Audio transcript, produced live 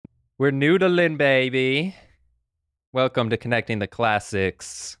We're noodling, baby. Welcome to Connecting the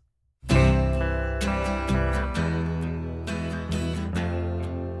Classics. And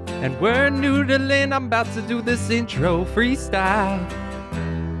we're noodling. I'm about to do this intro freestyle.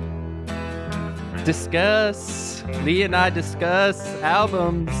 Discuss. Lee and I discuss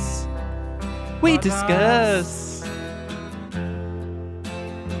albums. We discuss.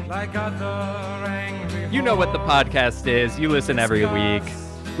 You know what the podcast is. You listen every week.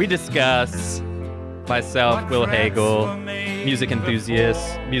 We discuss. Myself, Will Hagel, music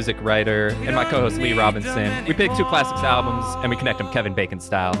enthusiast, music writer, and my co-host Lee Robinson. We pick two classics albums and we connect them Kevin Bacon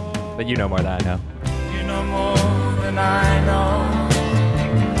style. But you know more than I know. You know more than I know.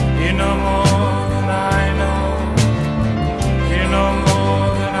 You know more than I know. You know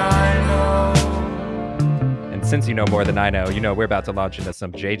more than I know. And since you know more than I know, you know we're about to launch into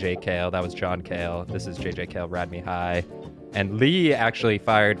some JJ Cale. That was John Cale. This is JJ Cale, Ride Me High. And Lee actually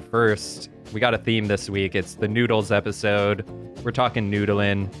fired first. We got a theme this week. It's the Noodles episode. We're talking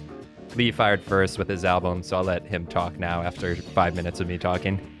noodling. Lee fired first with his album, so I'll let him talk now after 5 minutes of me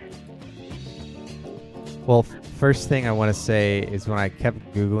talking. Well, first thing I want to say is when I kept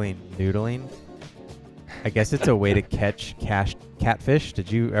Googling noodling, I guess it's a way to catch catfish.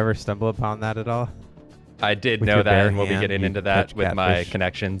 Did you ever stumble upon that at all? I did With know your that, bare and we'll be hand, getting you into that catch with my catfish?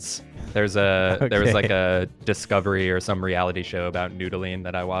 connections. There was like Okay. a Discovery or some reality show about noodling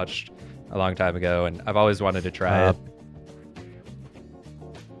that I watched a long time ago, and I've always wanted to try it.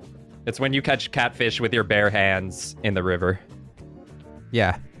 It's when you catch catfish with your bare hands in the river.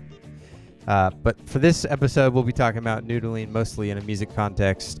 Yeah. But for this episode, we'll be talking about noodling mostly in a music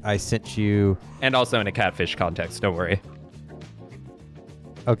context. I sent you... And also in a catfish context, don't worry.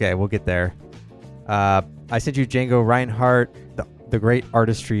 Okay, we'll get there. I sent you Django Reinhardt. The great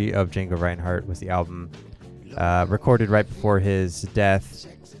artistry of Django Reinhardt was the album recorded right before his death,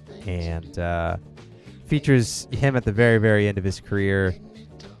 and features him at the very, very end of his career.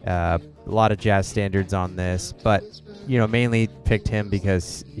 A lot of jazz standards on this, but mainly picked him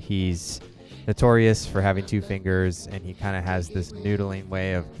because he's notorious for having two fingers, and he kind of has this noodling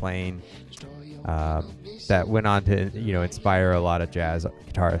way of playing that went on to inspire a lot of jazz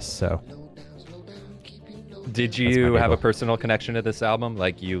guitarists. So. Did That's my you have a nibble. personal connection to this album?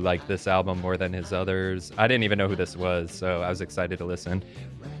 Like, you liked this album more than his others? I didn't even know who this was, so I was excited to listen.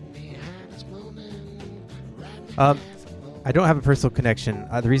 I don't have a personal connection.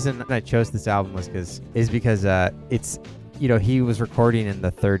 The reason I chose this album was because it's he was recording in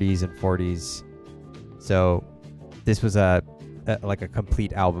the 30s and 40s, so this was a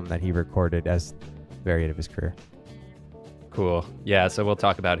complete album that he recorded as the very end of his career. Cool. Yeah, so we'll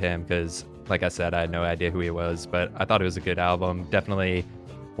talk about him because, like I said, I had no idea who he was, but I thought it was a good album. Definitely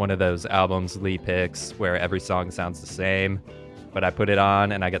one of those albums Lee picks where every song sounds the same, but I put it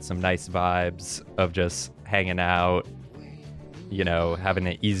on and I get some nice vibes of just hanging out, having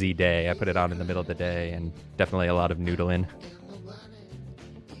an easy day. I put it on in the middle of the day, and definitely a lot of noodling.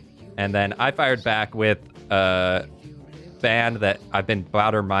 And then I fired back with a band that I've been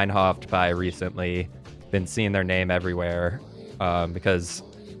Baader Meinhof by recently. Been seeing their name everywhere because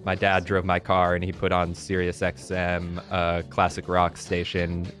my dad drove my car and he put on Sirius XM, classic rock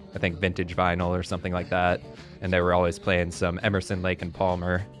station, I think vintage vinyl or something like that. And they were always playing some Emerson, Lake and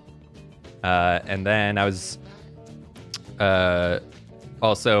Palmer. And then I was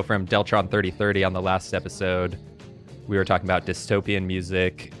also from Deltron 3030 on the last episode. We were talking about dystopian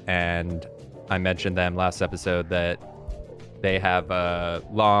music, and I mentioned them last episode that they have a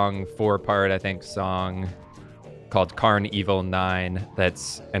long 4-part, I think, song called Carn Evil 9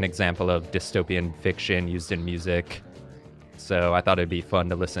 that's an example of dystopian fiction used in music. So I thought it'd be fun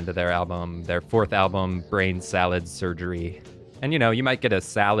to listen to their album, their 4th album, Brain Salad Surgery. And you might get a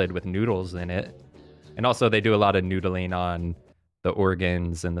salad with noodles in it. And also they do a lot of noodling on the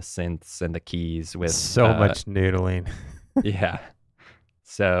organs and the synths and the keys with So much noodling. yeah.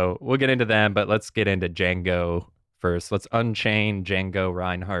 So we'll get into them, but let's get into Django first. Let's unchain Django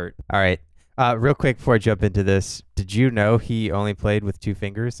Reinhardt. All right. Real quick before I jump into this, did you know he only played with 2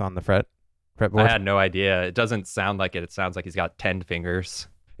 fingers on the fretboard? I had no idea. It doesn't sound like it. It sounds like he's got 10 fingers.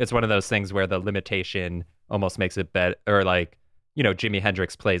 It's one of those things where the limitation almost makes it better. Or Jimi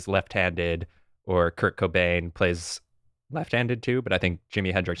Hendrix plays left-handed, or Kurt Cobain plays left-handed too. But I think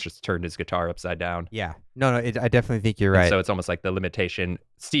Jimi Hendrix just turned his guitar upside down. Yeah. No, I definitely think you're And right. so it's almost like the limitation.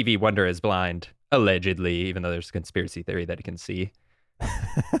 Stevie Wonder is blind, allegedly, even though there's a conspiracy theory that he can see.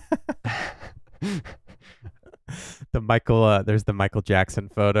 There's the Michael Jackson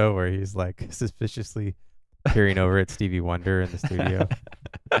photo where he's like suspiciously peering over at Stevie Wonder in the studio.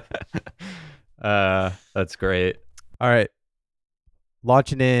 That's great. All right.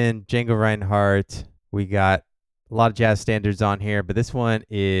 launching in Django Reinhardt. We got a lot of jazz standards on here, but this one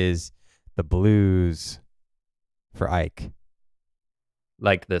is the blues for Ike.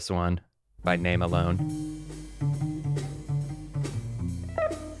 Like this one by name alone.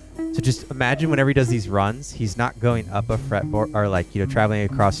 So just imagine whenever he does these runs, he's not going up a fretboard or like, traveling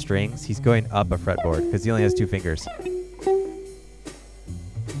across strings. He's going up a fretboard because he only has 2 fingers.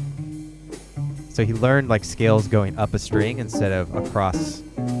 So he learned like scales going up a string instead of across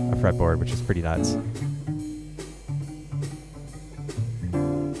a fretboard, which is pretty nuts.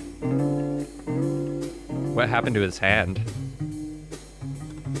 What happened to his hand?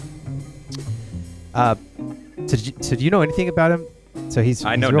 So do you know anything about him? So he's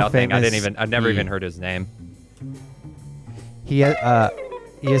I know real nothing. Famous. I've never even heard his name. He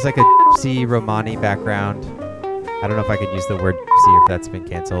has like a C Romani background. I don't know if I could use the word C if that's been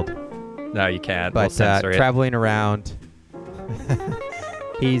canceled. No, you can't. But We'll censor it. traveling around,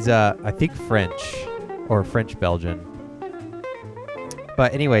 he's I think French or French Belgian.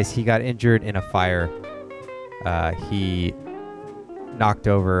 But anyways, he got injured in a fire. He knocked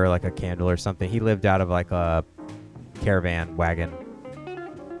over like a candle or something. He lived out of like a caravan wagon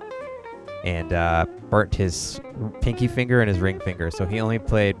and burnt his pinky finger and his ring finger. So he only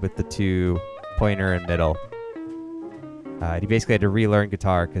played with the 2 pointer and middle. He basically had to relearn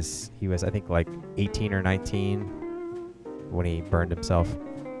guitar because he was, I think, like 18 or 19 when he burned himself.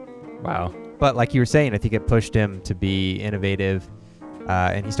 Wow. But like you were saying, I think it pushed him to be innovative.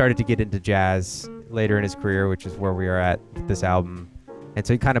 And he started to get into jazz later in his career, which is where we are at with this album. And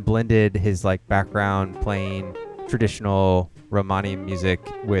so he kind of blended his like background playing traditional Romani music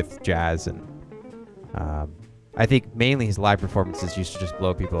with jazz. And I think mainly his live performances used to just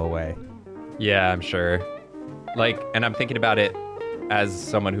blow people away. Yeah, I'm sure. Like, and I'm thinking about it as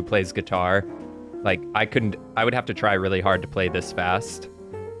someone who plays guitar. Like, I would have to try really hard to play this fast.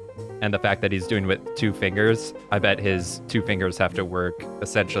 And the fact that he's doing with 2 fingers, I bet his 2 fingers have to work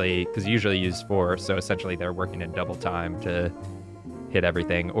essentially, because you usually use 4, so essentially they're working in double time to hit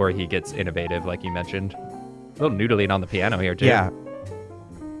everything, or he gets innovative, like you mentioned. A little noodling on the piano here, too. Yeah.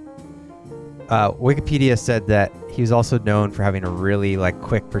 Wikipedia said that he was also known for having a really like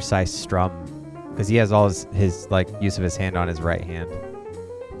quick, precise strum, because he has all his like use of his hand on his right hand.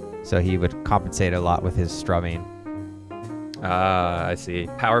 So he would compensate a lot with his strumming. Ah, I see.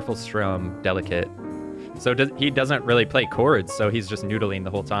 Powerful strum, delicate. So he doesn't really play chords, so he's just noodling the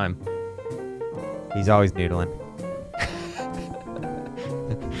whole time. He's always noodling.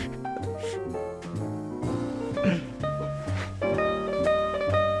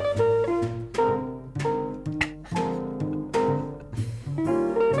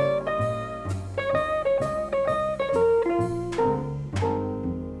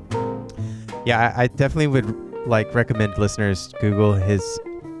 Yeah, I definitely would like recommend listeners Google his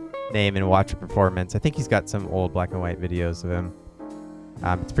name and watch a performance. I think he's got some old black and white videos of him.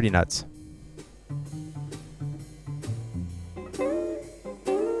 It's pretty nuts.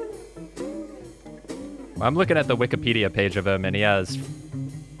 I'm looking at the Wikipedia page of him, and he has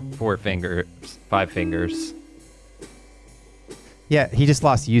 5 fingers. Yeah, he just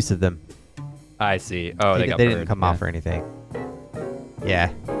lost use of them. I see. Oh, they didn't come off or anything.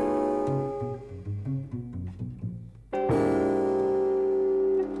 Yeah.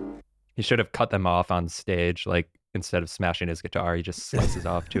 He should have cut them off on stage. Like, instead of smashing his guitar, he just slices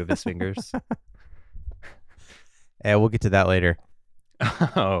off 2 of his fingers. Yeah, we'll get to that later.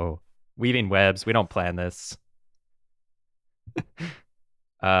 Oh, weaving webs. We don't plan this.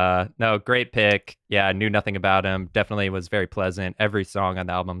 No, great pick. Yeah, I knew nothing about him. Definitely was very pleasant. Every song on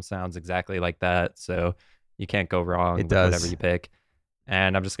the album sounds exactly like that. So you can't go wrong with whatever you pick.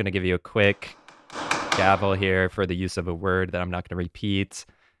 And I'm just going to give you a quick gavel here for the use of a word that I'm not going to repeat.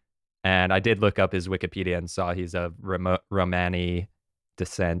 And I did look up his Wikipedia and saw he's of Romani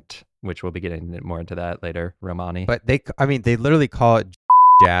descent, which we'll be getting more into that later. Romani. But they literally call it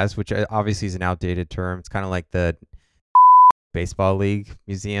jazz, which obviously is an outdated term. It's kind of like the baseball league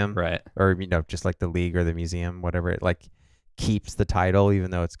museum, right? Or just like the league or the museum, whatever. It like keeps the title, even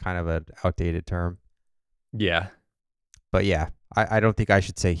though it's kind of an outdated term. Yeah. But yeah, I don't think I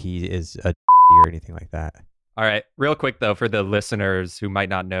should say he is a or anything like that. All right. Real quick, though, for the listeners who might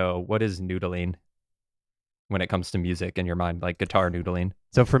not know, what is noodling when it comes to music in your mind, like guitar noodling?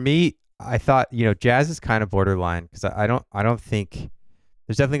 So for me, I thought, jazz is kind of borderline because I don't think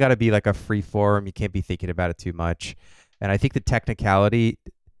there's definitely got to be like a free form. You can't be thinking about it too much. And I think the technicality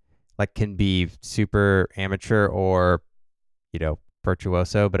like can be super amateur or,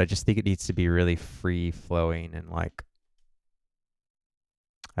 virtuoso, but I just think it needs to be really free flowing and like,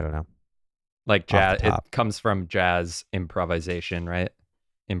 I don't know. Like jazz, the it top. comes from jazz improvisation, right?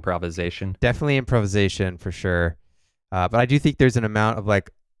 Improvisation. Definitely improvisation for sure. But I do think there's an amount of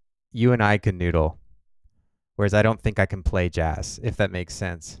like you and I can noodle, whereas I don't think I can play jazz, if that makes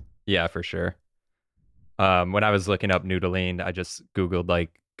sense. Yeah, for sure. When I was looking up noodling, I just Googled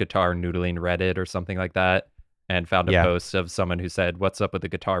like guitar noodling Reddit or something like that and found a Yeah. post of someone who said, "What's up with the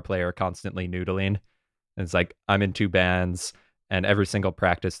guitar player constantly noodling?" And it's like, I'm in 2 bands, and every single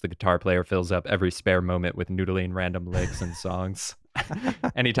practice, the guitar player fills up every spare moment with noodling random licks and songs.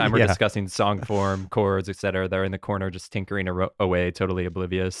 Anytime we're Yeah. discussing song form, chords, etc., they're in the corner just tinkering away, totally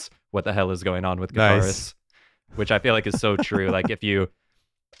oblivious what the hell is going on with guitarists, Nice. which I feel like is so true. Like if you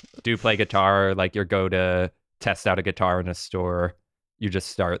do play guitar, like you go to test out a guitar in a store, you just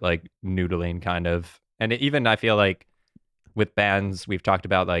start like noodling kind of. And even I feel like with bands we've talked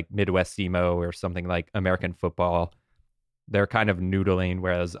about like Midwest emo or something like American Football, they're kind of noodling,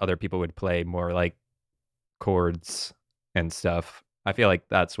 whereas other people would play more like chords and stuff. I feel like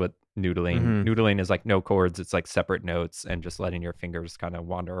that's what noodling. Mhm. Noodling is like no chords, it's like separate notes and just letting your fingers kind of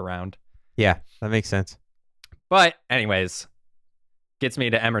wander around. Yeah, that makes sense. But anyways, gets me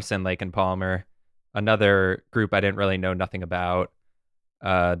to Emerson, Lake and Palmer, another group I didn't really know nothing about.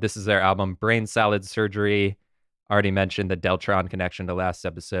 This is their album Brain Salad Surgery. Already mentioned the Deltron connection to last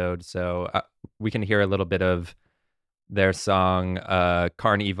episode, so we can hear a little bit of their song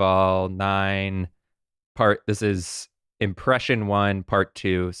Carnival 9 part. This is Impression 1 part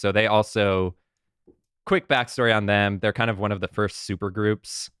 2. So they also, quick backstory on them, they're kind of one of the first super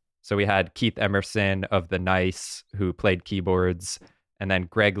groups. So we had Keith Emerson of The Nice, who played keyboards, and then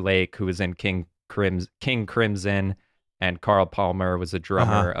Greg Lake, who was in King Crimson, and Carl Palmer was a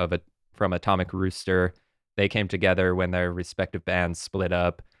drummer from Atomic Rooster. They came together when their respective bands split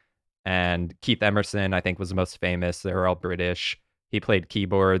up. And Keith Emerson, I think, was the most famous. They were all British. He played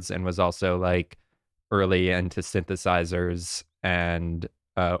keyboards and was also like early into synthesizers and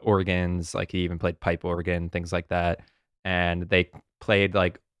organs. Like he even played pipe organ, things like that. And they played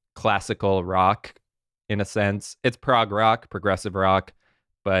like classical rock in a sense. It's prog rock, progressive rock,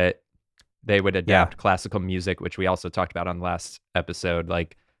 but they would adapt classical music, which we also talked about on the last episode.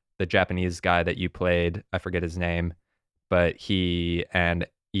 Like the Japanese guy that you played, I forget his name, but he and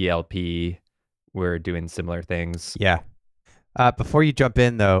ELP were doing similar things. Yeah. Before you jump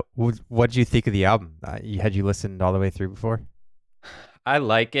in, though, what did you think of the album? Had you listened all the way through before? I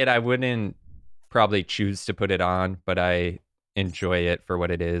like it. I wouldn't probably choose to put it on, but I enjoy it for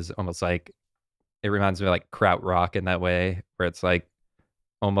what it is. Almost like it reminds me of like krautrock in that way, where it's like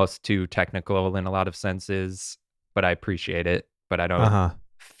almost too technical in a lot of senses, but I appreciate it, but I don't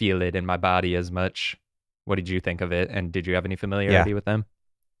feel it in my body as much. What did you think of it? And did you have any familiarity with them?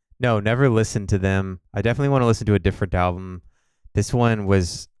 No, never listened to them. I definitely want to listen to a different album. This one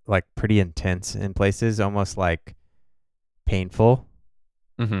was like pretty intense in places, almost like painful.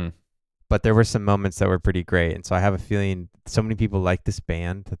 Mm-hmm. But there were some moments that were pretty great. And so I have a feeling so many people like this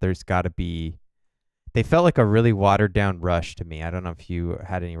band that there's got to be... They felt like a really watered down Rush to me. I don't know if you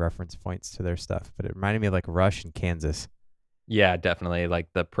had any reference points to their stuff, but it reminded me of like Rush in Kansas. Yeah, definitely. Like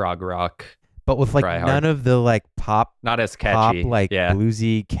the prog rock. But with like none of the like pop... Not as catchy. Pop, like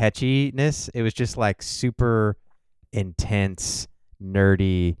bluesy catchiness. It was just like super intense,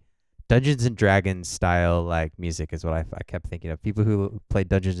 nerdy, Dungeons and Dragons style like music is what I kept thinking of. People who played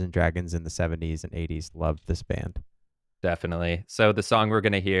Dungeons and Dragons in the 70s and 80s loved this band. Definitely. So the song we're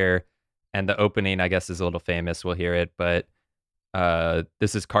going to hear, and the opening, I guess, is a little famous. We'll hear it, but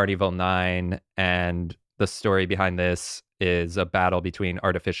this is Carnival 9, and the story behind this is a battle between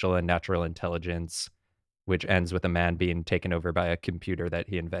artificial and natural intelligence, which ends with a man being taken over by a computer that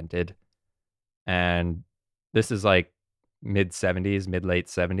he invented. And this is like mid-late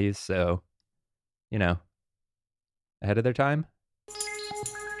 70s, so, you know, ahead of their time.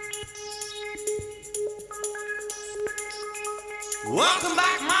 Welcome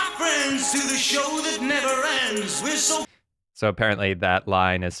back, my friends, to the show that never ends. We're So apparently that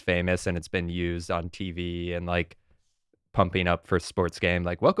line is famous, and it's been used on TV and like pumping up for sports game,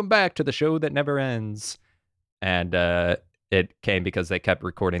 like welcome back to the show that never ends. And it came because they kept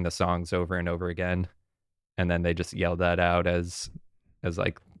recording the songs over and over again, and then they just yelled that out as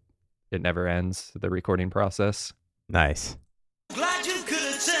like it never ends, the recording process. Nice. glad you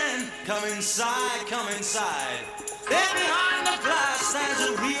could attend. Come inside, come inside. There behind the glass stands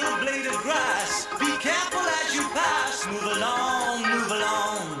a real blade of grass. Be careful as you pass. Move along, move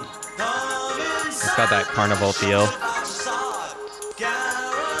along. Come inside. It's got that carnival feel.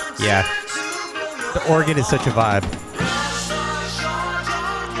 Yeah. The organ is such a vibe.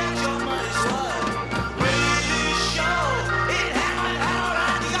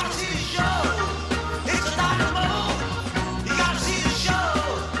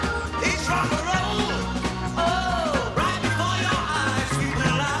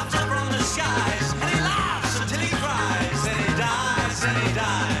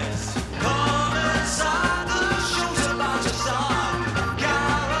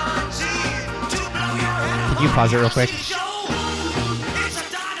 Can you pause it real quick?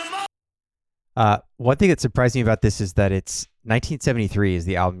 One thing that surprised me about this is that it's 1973 is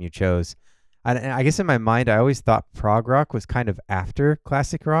the album you chose. And I guess in my mind, I always thought prog rock was kind of after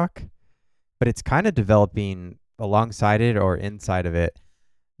classic rock, but it's kind of developing alongside it or inside of it.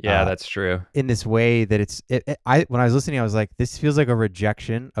 Yeah, that's true. In this way that when I was listening, I was like, this feels like a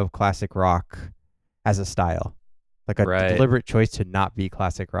rejection of classic rock as a style, like a deliberate choice to not be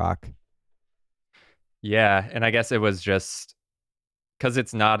classic rock. Yeah, and I guess it was just because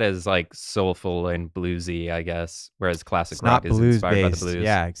it's not as like soulful and bluesy, I guess, whereas classic rock is inspired by the blues.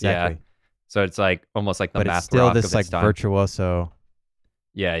 Yeah, exactly. Yeah. So it's like almost like the but math it's still rock this of like its time. virtuoso.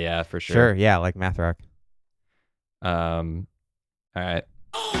 Yeah, for sure. Sure, yeah, like math rock. All right.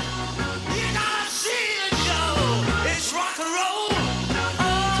 It's rock and roll.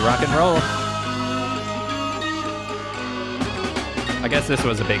 It's rock and roll. I guess this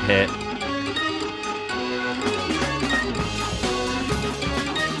was a big hit.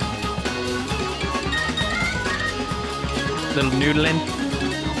 Little noodling.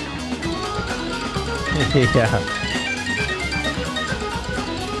 Yeah.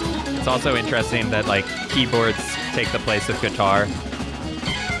 It's also interesting that like keyboards take the place of guitar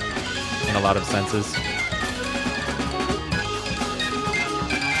in a lot of senses.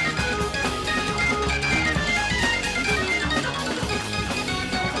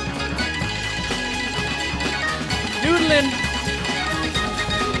 Noodling.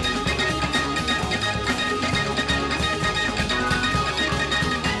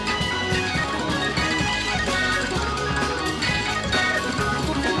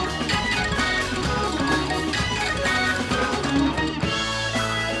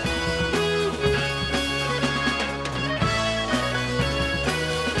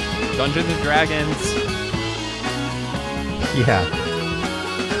 Dungeons and Dragons. Yeah.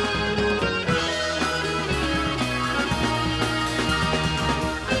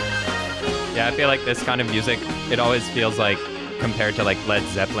 Yeah, I feel like this kind of music, it always feels like, compared to like Led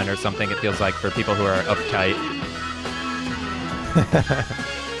Zeppelin or something, it feels like for people who are uptight.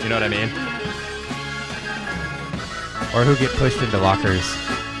 You know what I mean? Or who get pushed into lockers.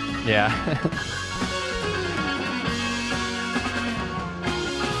 Yeah.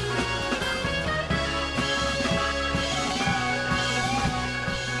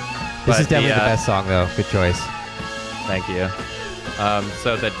 This is definitely the best song, though. Good choice. Thank you.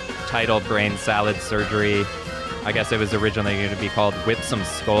 So the title, Brain Salad Surgery, I guess it was originally going to be called Whip Some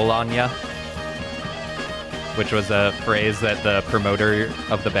Skull on Ya, which was a phrase that the promoter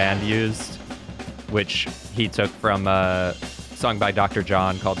of the band used, which he took from a song by Dr.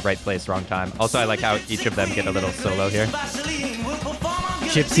 John called Right Place, Wrong Time. Also, I like how each of them get a little solo here.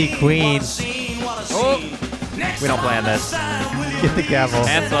 Gypsy Queen. Oh, we don't plan this. Get the gavel.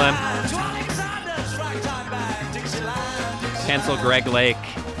 Cancel him. Cancel Greg Lake.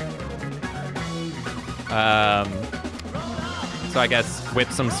 So I guess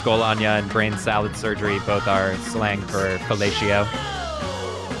Whip Some Skull on Ya and Brain Salad Surgery both are slang for fellatio.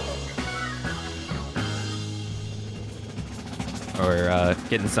 Or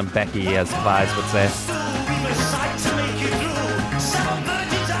getting some Becky, as Vise would say.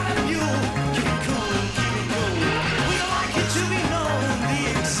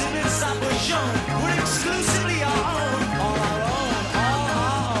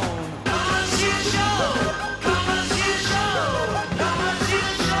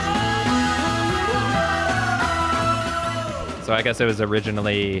 So I guess it was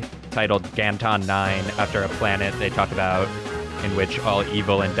originally titled Ganton 9 after a planet they talk about in which all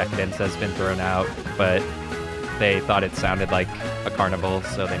evil and decadence has been thrown out, but they thought it sounded like a carnival,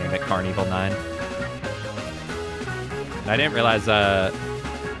 so they named it Carnival 9. And I didn't realize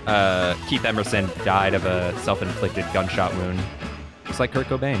Keith Emerson died of a self-inflicted gunshot wound, just like Kurt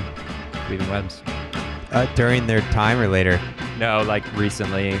Cobain, Weaving Webs. During their time or later? No, like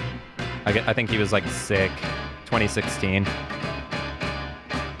recently. I think he was like sick, 2016.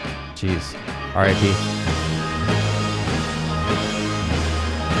 Jeez. R.I.P.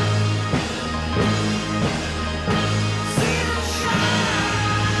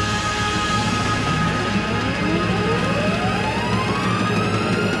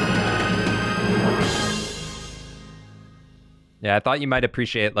 Yeah, I thought you might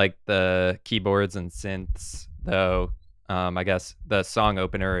appreciate like the keyboards and synths, though. I guess the song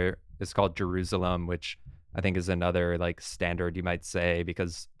opener is called Jerusalem, which I think is another like standard, you might say,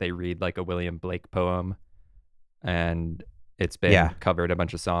 because they read like a William Blake poem, and it's been covered a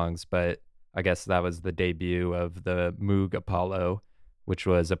bunch of songs. But I guess that was the debut of the Moog Apollo, which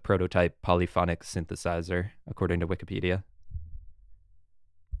was a prototype polyphonic synthesizer, according to Wikipedia.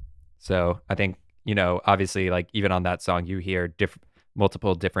 So I think obviously, like even on that song, you hear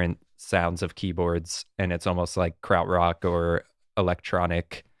multiple different sounds of keyboards, and it's almost like krautrock or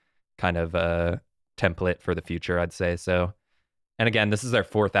electronic kind of a template for the future, I'd say. So, and again, this is their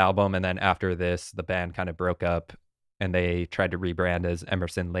 4th album, and then after this, the band kind of broke up, and they tried to rebrand as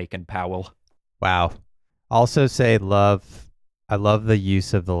Emerson, Lake and Powell. Wow. Also say I love the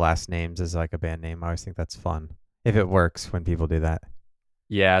use of the last names as like a band name. I always think that's fun if it works when people do that.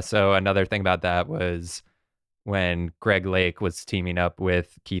 Yeah, so another thing about that was when Greg Lake was teaming up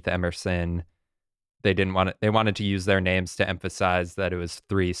with Keith Emerson, they wanted to use their names to emphasize that it was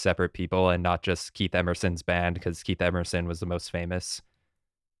 3 separate people and not just Keith Emerson's band, because Keith Emerson was the most famous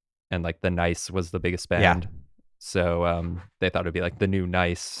and like the Nice was the biggest band. Yeah. So they thought it'd be like the new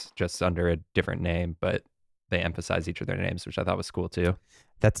Nice, just under a different name, but they emphasize each of their names, which I thought was cool too.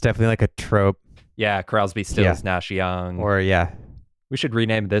 That's definitely like a trope. Yeah, Crosby, Stills, Nash Young. Or we should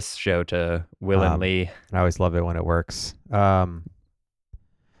rename this show to Will and Lee. I always love it when it works. I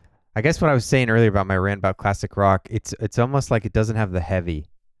guess what I was saying earlier about my rant about classic rock, it's almost like it doesn't have the heavy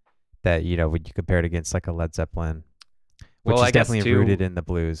that, when you compare it against like a Led Zeppelin, which is definitely rooted in the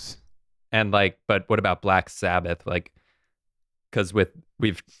blues. And like, but what about Black Sabbath? Like, because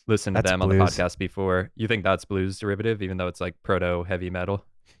we've listened to them on the podcast before. You think that's blues derivative, even though it's like proto heavy metal?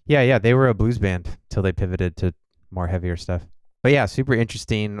 Yeah, they were a blues band till they pivoted to more heavier stuff. But yeah, super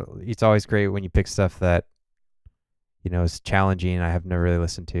interesting. It's always great when you pick stuff that is challenging. I have never really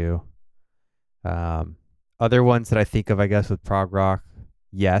listened to. Other ones that I think of, I guess, with prog rock,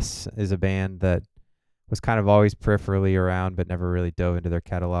 Yes is a band that was kind of always peripherally around, but never really dove into their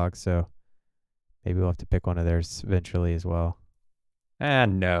catalog. So maybe we'll have to pick one of theirs eventually as well.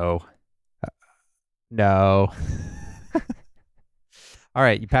 No. No. All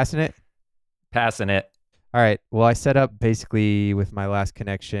right, you passing it? Passing it. All right. Well, I set up basically with my last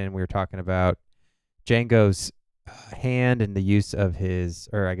connection. We were talking about Django's hand and the use of his,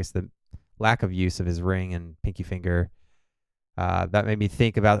 or I guess the lack of use of his ring and pinky finger. That made me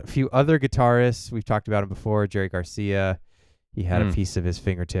think about a few other guitarists. We've talked about him before. Jerry Garcia. He had a piece of his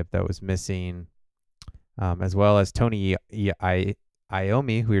fingertip that was missing, as well as Tony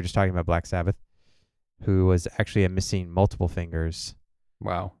Iommi, who we were just talking about, Black Sabbath, who was actually missing multiple fingers.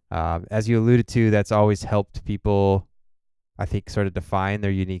 Wow. As you alluded to, that's always helped people, I think, sort of define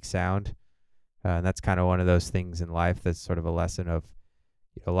their unique sound. And that's kind of one of those things in life that's sort of a lesson of,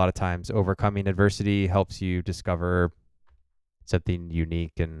 a lot of times overcoming adversity helps you discover something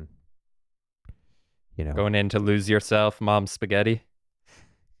unique and, Going in to Lose Yourself, Mom's Spaghetti.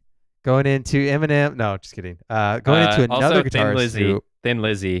 Going into Eminem. No, just kidding. Going into another guitarist. Thin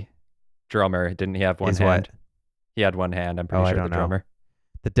Lizzy, drummer. Didn't he have one hand? What? He had one hand, I'm pretty sure, the drummer.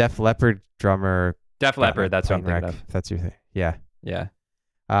 The Def Leppard drummer. Def Leppard, that's what I'm thinking of. That's your thing. Yeah. Yeah.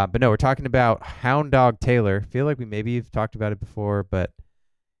 But no, we're talking about Hound Dog Taylor. I feel like we maybe have talked about it before, but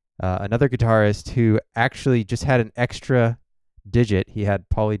another guitarist who actually just had an extra digit. He had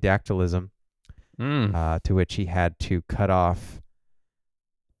polydactylism, to which he had to cut off.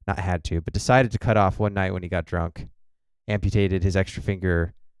 Not had to, but decided to cut off one night when he got drunk. Amputated his extra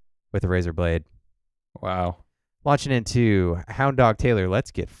finger with a razor blade. Wow. Launching into Hound Dog Taylor. Let's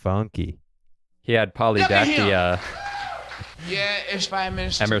get funky. He had polydactylia. Yeah, it's 5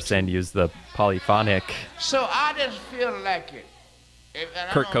 minutes. Emerson used the polyphonic. So I just feel like it.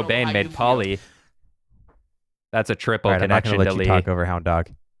 Kurt Cobain made poly. That's a triple connection. I'm not going to let you talk over Hound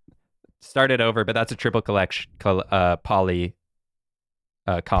Dog. Start it over, but that's a triple collection. Poly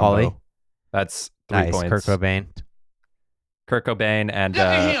combo. Poly? That's 3 points. Kurt Cobain and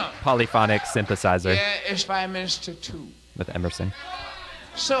polyphonic synthesizer. Yeah, it's 5 minutes to 2. With Emerson.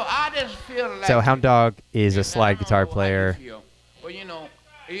 So I just feel like. So Hound Dog is a slide guitar player,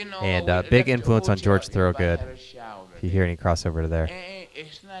 and a big influence on George Thorogood. If you hear any crossover to there.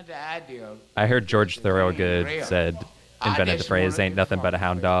 It's not the ideal. I heard George Thorogood invented the phrase "ain't nothing but a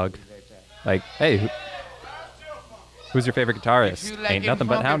hound dog." Like, hey, who's your favorite guitarist? Ain't nothing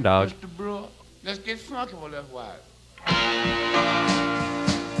but hound dog. Let's get funky for a little while.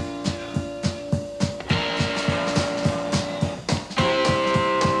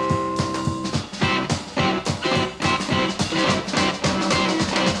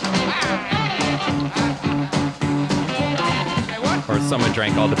 Or someone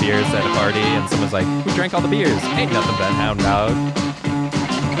drank all the beers at a party, and someone's like, "Who drank all the beers? Ain't nothing but hound dog."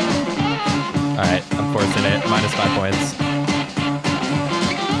 All right, I'm forcing it. Minus 5 points.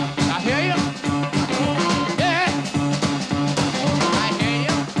 I hear you. Yeah. I hear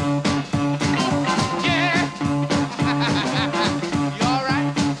you. Yeah. You all right?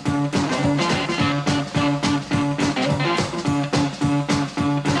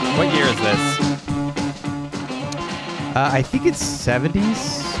 What year is this? I think it's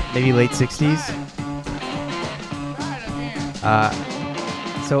 70s, maybe late 60s.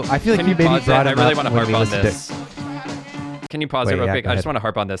 So I feel like Can you maybe pause it? brought I him really up want to when harp we on listened this. Can you pause Wait, it real yeah, quick? go I just ahead. want to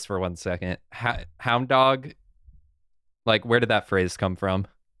harp on this for 1 second. Hound dog, like, where did that phrase come from?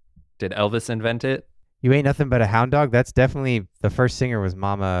 Did Elvis invent it? You ain't nothing but a hound dog. That's definitely the first singer was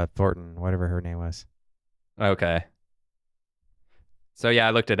Mama Thornton, whatever her name was. Okay. So yeah,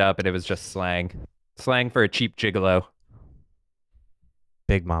 I looked it up and it was just slang. Slang for a cheap gigolo.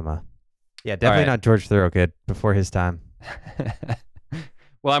 Big Mama. Yeah, definitely right. not George Thorogood before his time.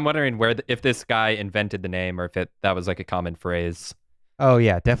 Well, I'm wondering if this guy invented the name or if that was like a common phrase. Oh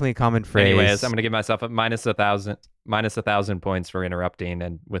yeah, definitely a common phrase. Anyways, I'm gonna give myself a minus 1,000 points for interrupting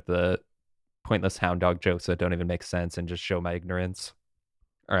and with the pointless hound dog jokes that don't even make sense and just show my ignorance.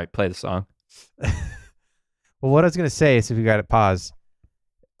 All right, play the song. Well, what I was gonna say is, if you got it paused,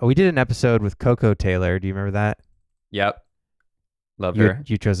 we did an episode with Coco Taylor. Do you remember that? Yep. Love her.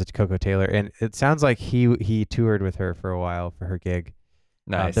 You chose it to Coco Taylor, and it sounds like he toured with her for a while for her gig.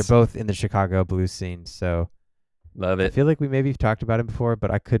 Nice. They're both in the Chicago blues scene, so Love I it. feel like we maybe talked about him before,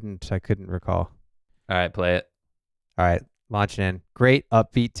 but I couldn't recall. All right, play it. All right, launching in. Great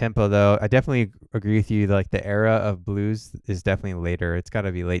upbeat tempo, though. I definitely agree with you. Like, the era of blues is definitely later. It's got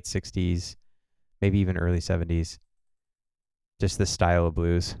to be late 60s, maybe even early 70s. Just the style of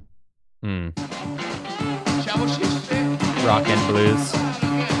blues. Rock and blues.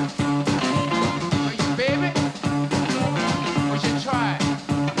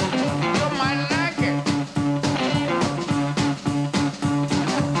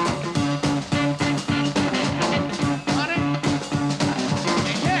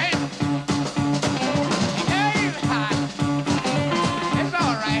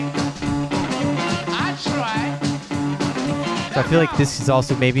 So I feel like this is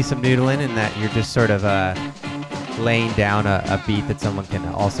also maybe some noodling in that you're just sort of laying down a beat that someone can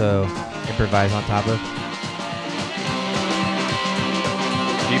also improvise on top of.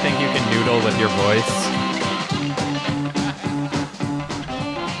 Do you think you can noodle with your voice?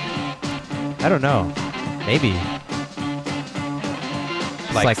 I don't know. Maybe.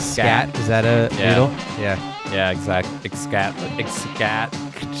 It's like scat. Is that a noodle? Yeah. Yeah, exactly. Exactly.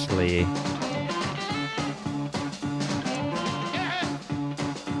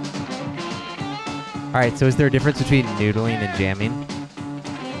 All right, so is there a difference between noodling and jamming?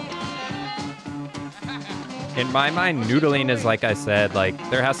 In my mind, noodling is, like I said, like,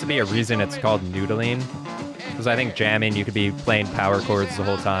 there has to be a reason it's called noodling. Because I think jamming, you could be playing power chords the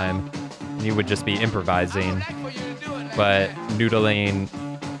whole time, and you would just be improvising. But noodling,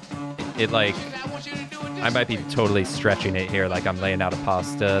 it like, I might be totally stretching it here, like I'm laying out a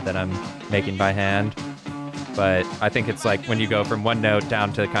pasta that I'm making by hand. But I think it's like when you go from one note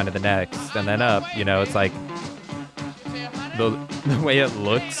down to kind of the next and then up, you know, it's like the way it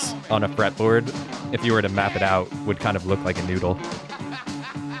looks on a fretboard, if you were to map it out, would kind of look like a noodle.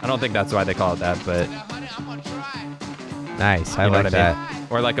 I don't think that's why they call it that, but Nice. I you know like what I that. mean?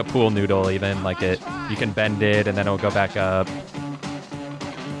 Or like a pool noodle, even like you can bend it and then it'll go back up.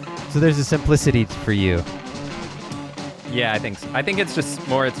 So there's a simplicity for you. Yeah, I think so. I think it's just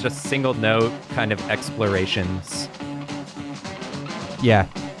single note kind of explorations. Yeah.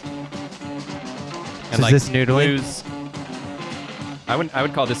 And So like is this noodling? blues, I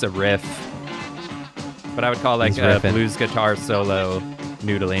would call this a riff, but I would call like He's a riffing. blues guitar solo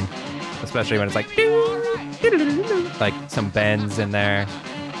noodling, especially when it's like like some bends in there,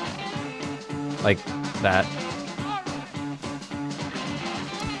 like that.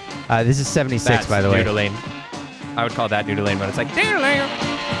 This is 76, That's by the way. noodling. I would call that noodling when it's like.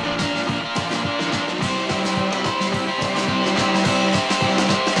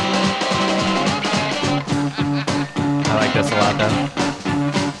 I like this a lot though.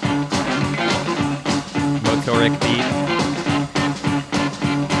 Motoric beat.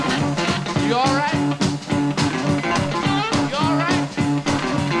 You alright? You alright?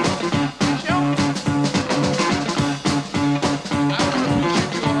 Sure. I wanna push you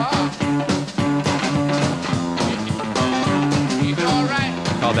too hard. You alright?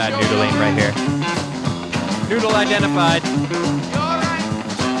 Call that noodling right here. Noodle identified. You alright?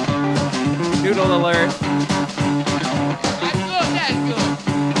 Noodle alert. That's good.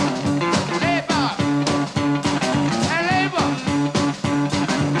 Labor. Hey, labor.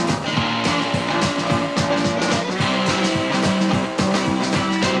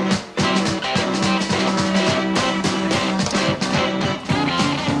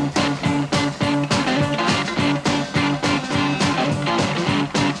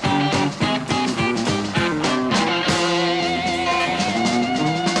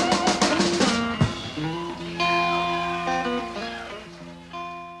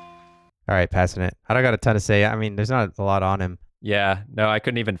 All right, passing it. I don't got a ton to say. I mean, there's not a lot on him. Yeah, no, I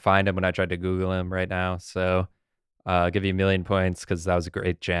couldn't even find him when I tried to Google him right now. So I'll give you a million points because that was a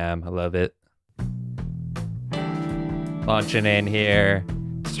great jam. I love it. Launching in here,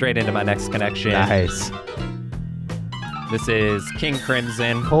 straight into my next connection. Nice. This is King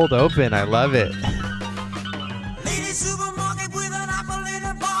Crimson. Cold open. I love it.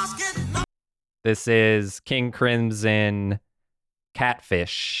 This is King Crimson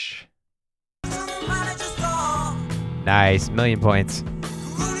Catfish. Nice. Million points.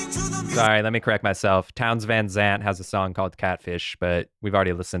 Sorry, let me correct myself. Towns Van Zandt has a song called Catfish, but we've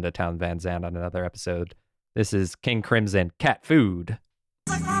already listened to Towns Van Zandt on another episode. This is King Crimson Cat Food.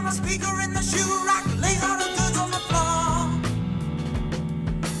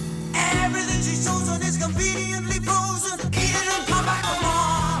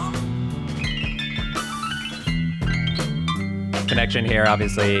 Connection here,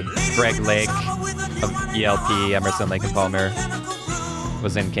 obviously. Greg Lake of ELP, Emerson, Lake and Palmer,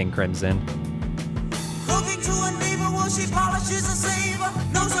 was in King Crimson.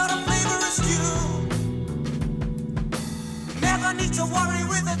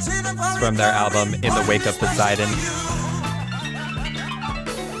 It's from their album In the Wake of Poseidon.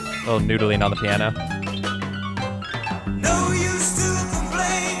 A little noodling on the piano. No use to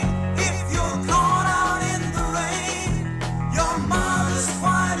complain if you're caught out in the rain. Your mother's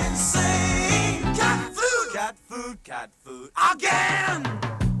quite insane. Cat food, cat food, cat food again.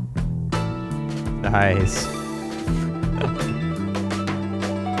 Nice.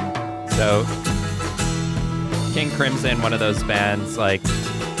 So, King Crimson, one of those bands like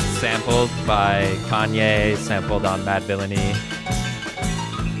sampled by Kanye, sampled on Mad Villainy.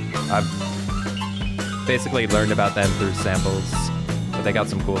 I've basically learned about them through samples, but they got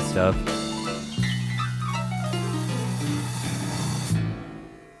some cool stuff.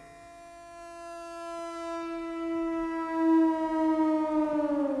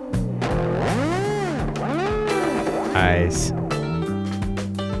 Nice.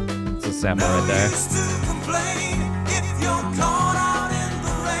 It's a sample right there.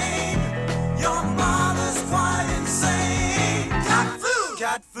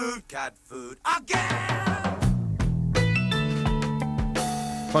 Cat food again.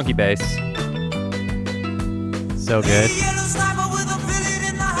 Funky bass. So good.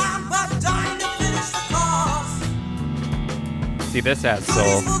 See, this has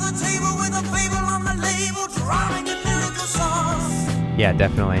soul. Yeah,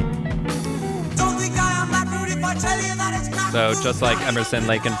 definitely. So just like Emerson,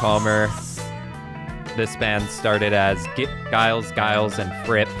 Lake and Palmer, this band started as Giles, and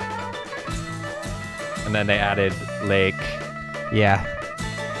Fripp. And then they added Lake. Yeah.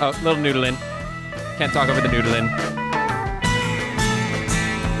 Oh, little noodling. Can't talk over the noodling.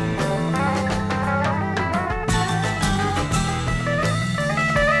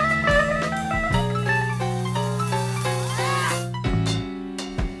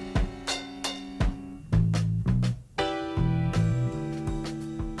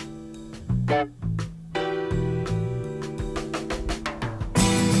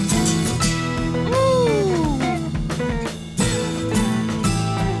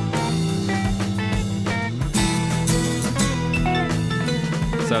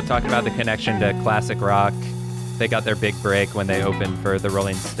 So talking about the connection to classic rock, they got their big break when they opened for the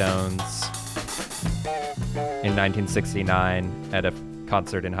Rolling Stones in 1969 at a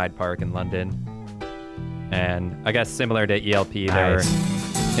concert in Hyde Park in London. And I guess similar to ELP, they were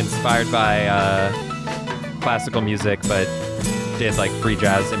inspired by classical music, but did like free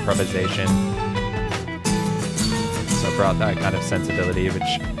jazz improvisation. So brought that kind of sensibility,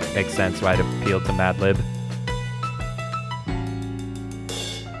 which makes sense why it appealed to Madlib.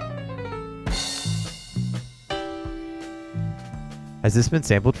 Has this been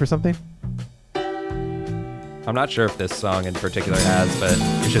sampled for something? I'm not sure if this song in particular has, but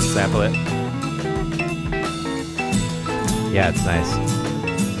you should sample it. Yeah, it's nice.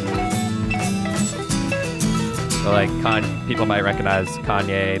 So like people might recognize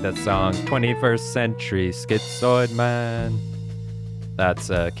Kanye, the song 21st Century Schizoid Man. That's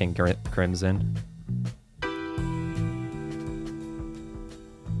King Crimson.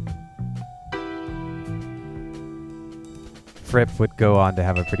 Fripp would go on to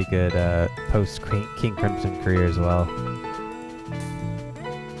have a pretty good post-King Crimson career as well.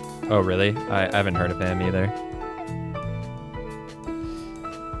 Oh, really? I haven't heard of him either.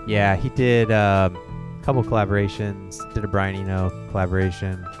 Yeah, he did a couple collaborations. Did a Brian Eno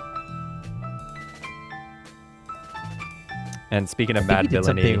collaboration. And speaking of I think Mad he did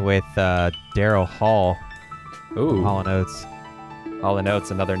Villainy, something with Daryl Hall. ooh, Hall & Oates. Hall &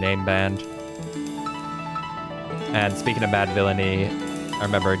 Oates, another name band. And speaking of Mad Villainy, I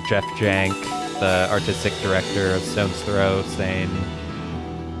remember Jeff Jank, the artistic director of Stone's Throw, saying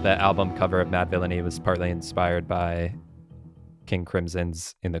the album cover of Mad Villainy was partly inspired by King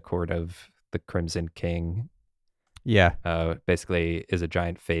Crimson's In the Court of the Crimson King. Yeah. Basically is a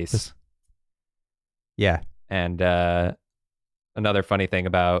giant face. Yeah. And another funny thing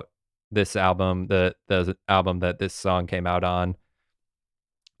about this album, the album that this song came out on,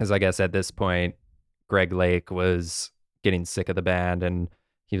 is I guess at this point, Greg Lake was getting sick of the band and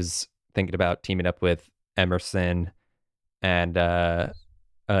he was thinking about teaming up with Emerson, and an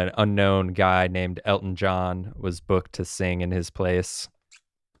unknown guy named Elton John was booked to sing in his place.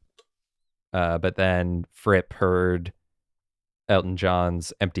 But then Fripp heard Elton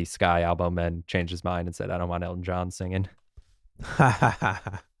John's Empty Sky album and changed his mind and said, I don't want Elton John singing.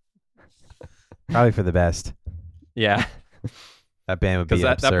 Probably for the best. Yeah. That band would be Because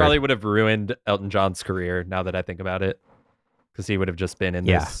that absurd. probably would have ruined Elton John's career now that I think about it. Because he would have just been in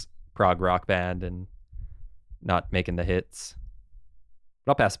this prog rock band and not making the hits.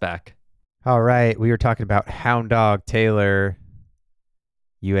 But I'll pass back. All right. We were talking about Hound Dog Taylor.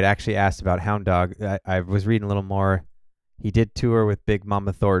 You had actually asked about Hound Dog. I was reading a little more. He did tour with Big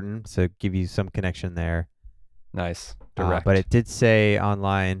Mama Thornton, so give you some connection there. Nice. Direct. But it did say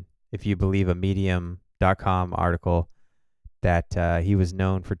online, if you believe a Medium.com article, that he was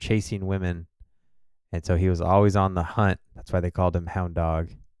known for chasing women. And so he was always on the hunt. That's why they called him Hound Dog.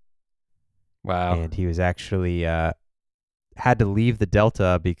 Wow. And he was actually had to leave the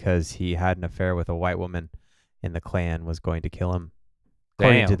Delta because he had an affair with a white woman and the Klan was going to kill him,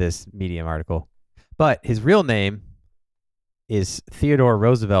 according to this Medium article. But his real name is Theodore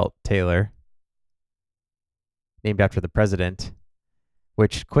Roosevelt Taylor, named after the president,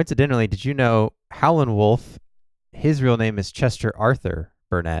 which coincidentally, did you know Howlin' Wolf, his real name is Chester Arthur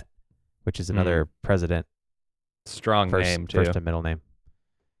Burnett, which is another president. Strong name, too. First and middle name.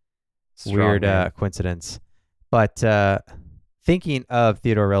 Strong Weird name. coincidence. But thinking of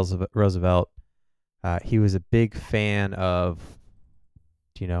Theodore Roosevelt, he was a big fan of,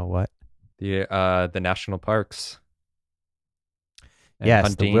 do you know what? The national parks. And Yes,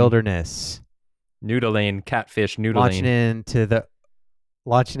 hunting, the wilderness. noodling, catfish noodling.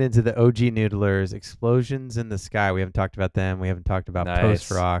 Launching into the OG noodlers, Explosions in the Sky. We haven't talked about them. We haven't talked about Nice.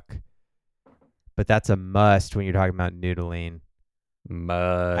 post-rock. But that's a must when you're talking about noodling.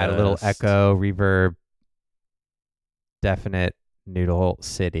 Add a little echo, reverb, definite noodle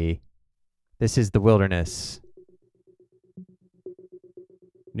city. This is the wilderness.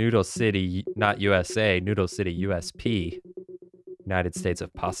 Noodle City, not USA. Noodle City, USP. United States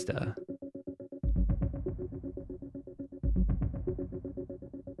of Pasta.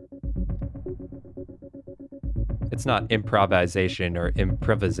 It's not improvisation or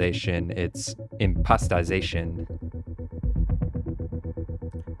improvisation. It's impastization.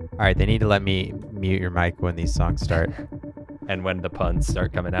 All right, they need to let me mute your mic when these songs start. And when the puns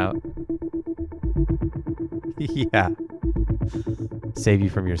start coming out. Yeah. Save you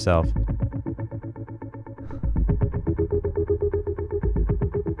from yourself.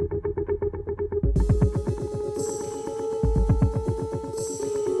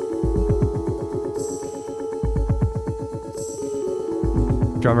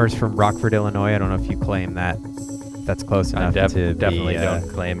 Drummers from Rockford, Illinois. I don't know if you claim that. That's close I enough to definitely be, don't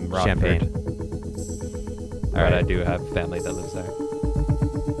claim Rockford. Champagne. All right, I do have family that lives there.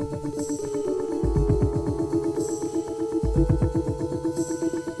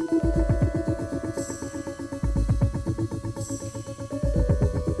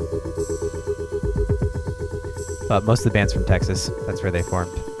 But most of the band's from Texas. That's where they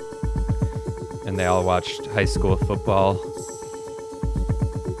formed. And they all watched high school football.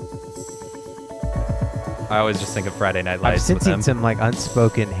 I always just think of Friday Night I'm Lights with sensing them. some like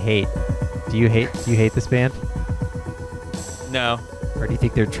unspoken hate. Do you hate this band? No, Or do you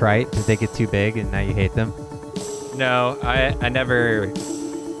think they're trite? Did they get too big and now you hate them? no, I never,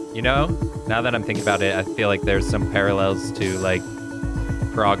 now that I'm thinking about it, I feel like there's some parallels to like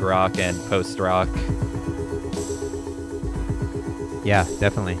prog rock and post rock. Yeah,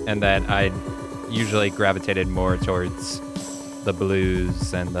 definitely. And that I usually gravitated more towards the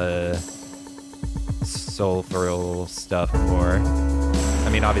blues and the soulful stuff more. I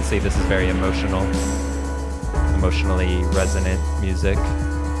mean, obviously this is very emotionally resonant music,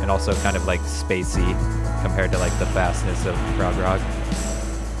 and also kind of like spacey compared to like the fastness of prog rock.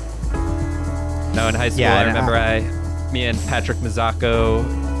 No, in high school, Yeah, I and remember me and Patrick Mazzacco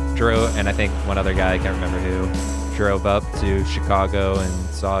drove, and I think one other guy, I can't remember who, drove up to Chicago and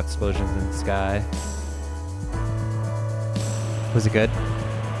saw Explosions in the Sky. Was it good?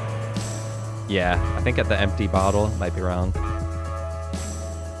 Yeah, I think at the Empty Bottle. Might be wrong.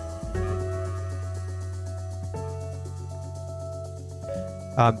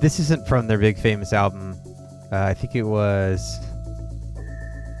 This isn't from their big famous album. I think it was.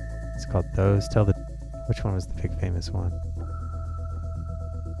 It's called Those Tell the. Which one was the big famous one?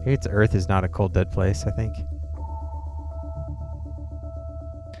 Maybe it's Earth Is Not a Cold Dead Place, I think.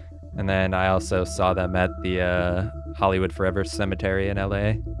 And then I also saw them at the Hollywood Forever Cemetery in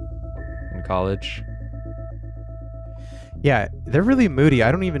LA in college. Yeah, they're really moody.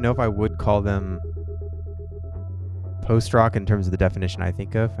 I don't even know if I would call them post-rock in terms of the definition I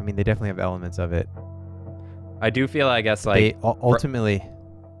think of. I mean, they definitely have elements of it. I do feel, I guess, like... They ultimately...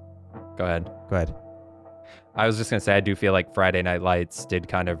 Go ahead. Go ahead. I was just going to say, I do feel like Friday Night Lights did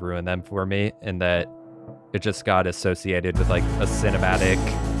kind of ruin them for me in that it just got associated with like a cinematic,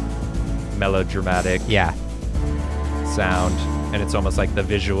 melodramatic sound. And it's almost like the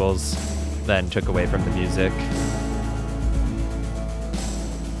visuals then took away from the music.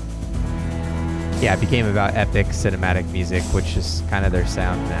 Yeah, it became about epic cinematic music, which is kind of their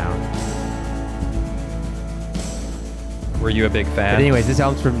sound now. Were you a big fan? But anyways, this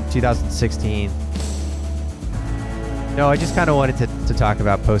album's from 2016. No, I just kind of wanted to talk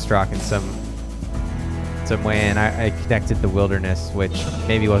about post-rock in some way, and I connected The Wilderness, which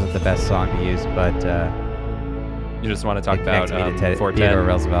maybe wasn't the best song to use, but... you just want to talk about Fortet? Theodore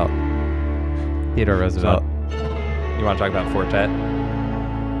Roosevelt. Theodore Roosevelt. You want to talk about Fortet?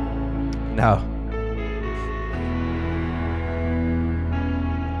 No.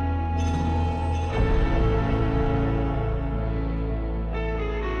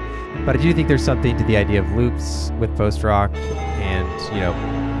 But I do think there's something to the idea of loops with post-rock and, you know,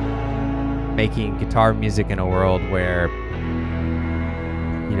 making guitar music in a world where,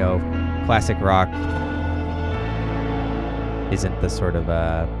 you know, classic rock isn't the sort of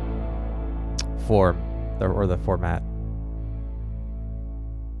form or the format.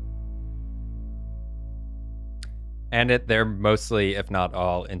 And they're mostly, if not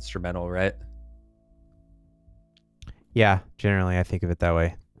all, instrumental, right? Yeah, generally I think of it that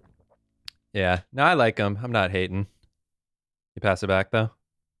way. Yeah. No, I like them. I'm not hating. You pass it back, though?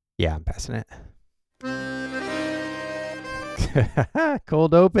 Yeah, I'm passing it.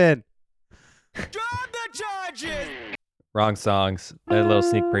 Cold open. Drop the charges! Wrong songs. A little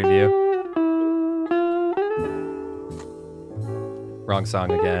sneak preview. Wrong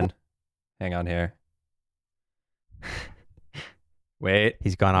song again. Hang on here. Wait.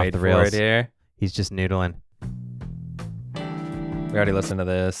 He's gone off wait the for rails. it here. He's just noodling. We already listened to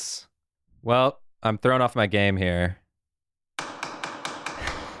this. Well, I'm throwing off my game here.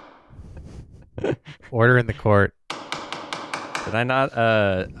 Order in the court. Did I not?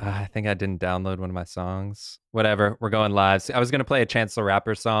 I think I didn't download one of my songs. Whatever. We're going live. I was going to play a Chance the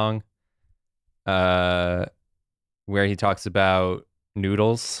Rapper song where he talks about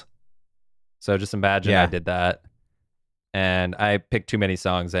noodles. So just imagine I did that. And I picked too many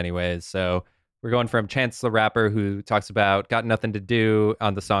songs anyways. So we're going from Chance the Rapper, who talks about Got Nothing to Do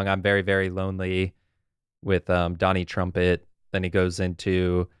on the song I'm Very, Very Lonely with Donnie Trumpet. Then he goes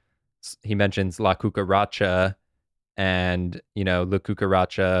into, he mentions La Cucaracha and, you know, La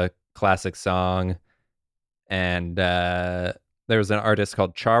Cucaracha, classic song. And there was an artist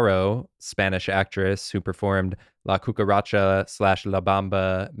called Charo, Spanish actress, who performed La Cucaracha / La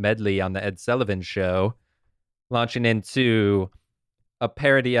Bamba medley on the Ed Sullivan Show, launching into a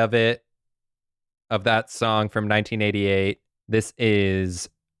parody of it, of that song from 1988. This is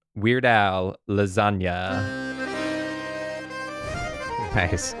Weird Al, Lasagna.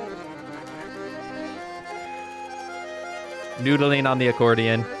 Nice. Noodling on the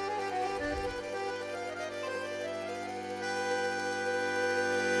accordion.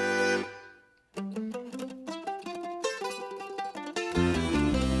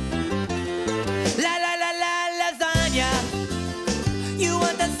 La la la la lasagna. You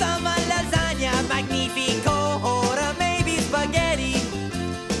want the summer lasagna, magnifico, or maybe spaghetti.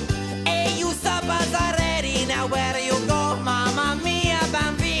 Hey, you suppers are ready. Now where you go, mamma mia,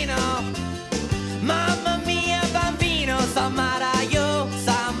 bambino? Mamma mia, bambino, samarayo,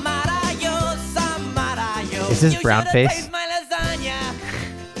 samarayo, samarayo. Is this You brown shoulda face? tasted my lasagna.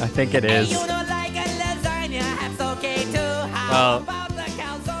 I think it Hey, is. you don't like a lasagna, that's okay too. How Well, about the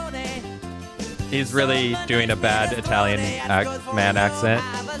calzone? He's really doing a bad Italian man accent.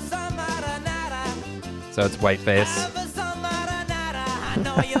 So it's whiteface.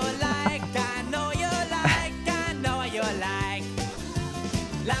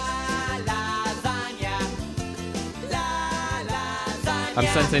 I'm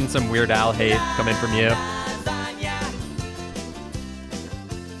sensing some Weird Al hate coming from you.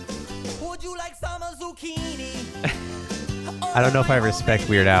 I don't know if I respect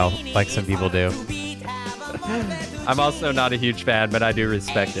Weird Al like some people do. I'm also not a huge fan, but I do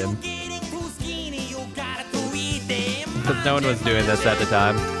respect him. Because no one was doing this at the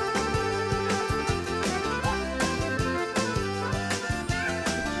time.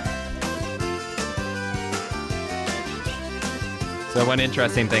 So one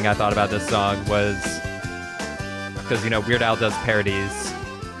interesting thing I thought about this song was, because, you know, Weird Al does parodies.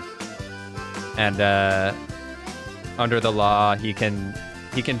 And under the law, he can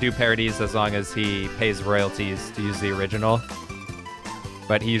do parodies as long as he pays royalties to use the original.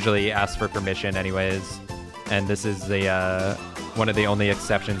 But he usually asks for permission anyways. And this is the one of the only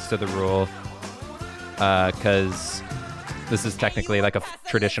exceptions to the rule, because this is technically like a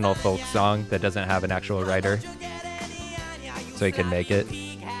traditional folk song that doesn't have an actual writer. So he can make it.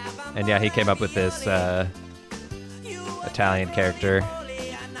 And yeah, he came up with this Italian character.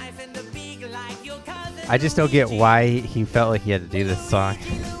 I just don't get why he felt like he had to do this song.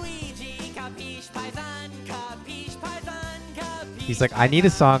 He's like, I need a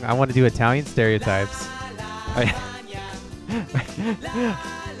song. I want to do Italian stereotypes.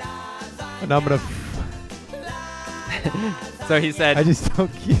 And I'm gonna. So he said. I just don't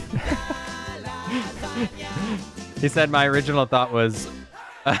get. He said my original thought was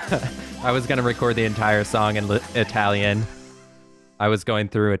I was gonna record the entire song in Italian. I was going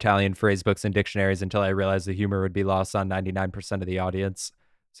through Italian phrase books and dictionaries until I realized the humor would be lost on 99% of the audience.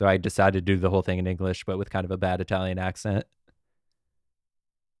 So I decided to do the whole thing in English, but with kind of a bad Italian accent.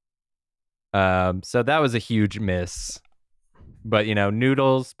 So that was a huge miss. But, you know,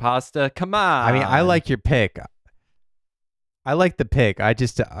 noodles, pasta, come on. I mean, I like your pick. I like the pick. I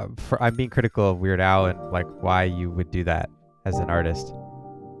just, I'm being critical of Weird Al and like why you would do that as an artist.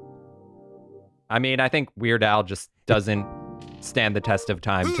 I mean, I think Weird Al just doesn't stand the test of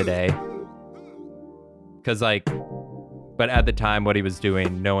time today. Because, like, but at the time, what he was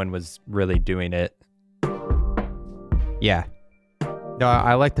doing, no one was really doing it. Yeah. No,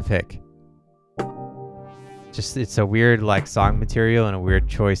 I like the pick. Just, it's a weird, like, song material and a weird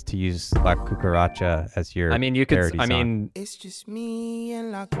choice to use La Cucaracha as your. I mean, you could. I song. mean, It's just me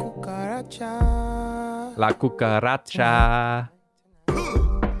and La Cucaracha. La Cucaracha.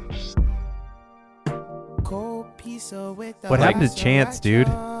 What happened to Chance, dude?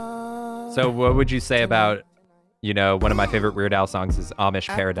 So, what would you say about, you know, one of my favorite Weird Al songs is Amish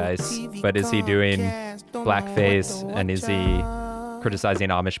Paradise, but is he doing blackface and is he criticizing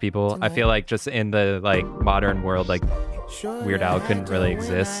Amish people? I feel like just in the like modern world, like Weird Al couldn't really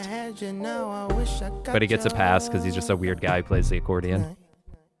exist, but he gets a pass because he's just a weird guy who plays the accordion.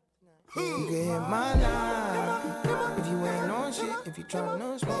 You can hit my line. If you ain't on shit, if you tryna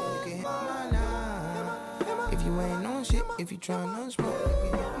no smoke, you can hit my line. If you ain't on shit, if you tryna no smoke, you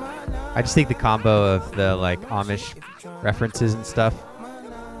can hit my line. I just think the combo of the like Amish references and stuff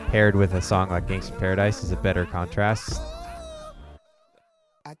paired with a song like Gangsta Paradise is a better contrast.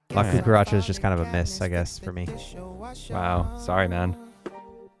 La Cucaracha is just kind of a miss, I guess, for me. Wow, sorry, man.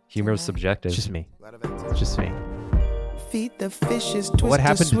 Humor is subjective. It's just me. It's just me. Feed the fishes, What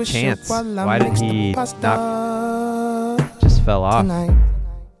happened to Chance? Why did he not just fell off?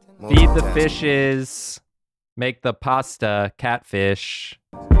 Feed the fishes, make the pasta, catfish.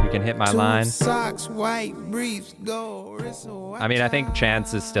 You can hit my line. Socks, white briefs, gold. I mean, I think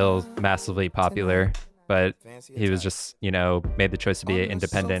Chance is still massively popular, but he was just, you know, made the choice to be an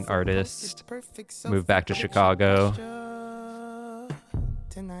independent artist, moved back to Chicago,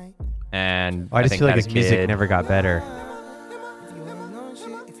 and I just feel like as his music kid, never got better.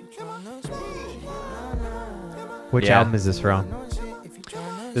 Which Yeah. album is this from?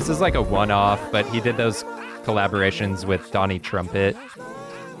 This is like a one-off, but he did those collaborations with Donnie Trumpet,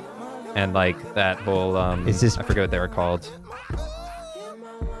 and like that whole Is this I forget what they were called.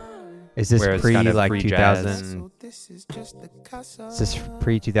 Is this where it's pre kind of like free jazz. 2000? Is this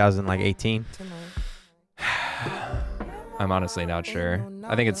pre 2000 like 18? I'm honestly not sure.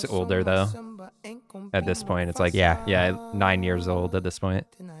 I think it's older though. At this point, it's like Yeah. 9 years old at this point.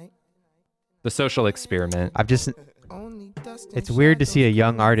 The Social Experiment. I've just. It's weird to see a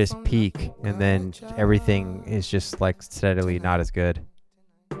young artist peak and then everything is just like steadily not as good.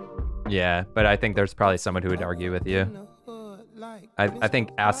 Yeah, but I think there's probably someone who would argue with you. I think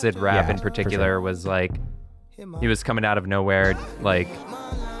acid rap Yeah, in for particular sure. was like, he was coming out of nowhere, like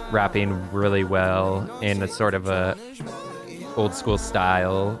rapping really well in a sort of a old school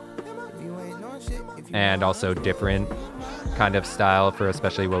style and also different kind of style for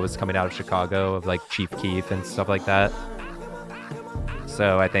especially what was coming out of Chicago of like Chief Keef and stuff like that.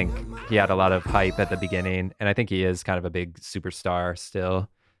 So I think he had a lot of hype at the beginning, and I think he is kind of a big superstar still.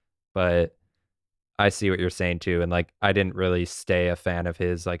 But I see what you're saying too. And like, I didn't really stay a fan of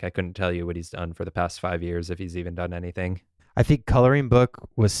his. Like, I couldn't tell you what he's done for the past 5 years, if he's even done anything. I think Coloring Book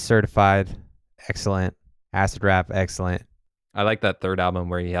was certified excellent. Acid Rap, excellent. I like that third album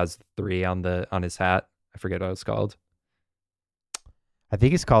where he has 3 on his hat. I forget what it's called. I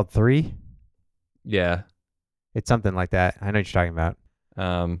think it's called 3. Yeah. It's something like that. I know what you're talking about.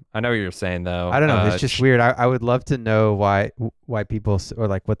 I know what you're saying though. I don't know. It's just weird. I would love to know why people or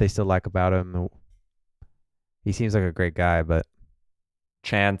like what they still like about him. He seems like a great guy, but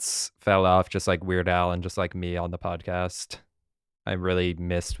Chance fell off just like Weird Al and just like me on the podcast. I really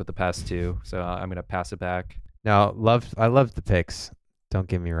missed with the past 2, so I'm gonna pass it back. no, I loved the picks. Don't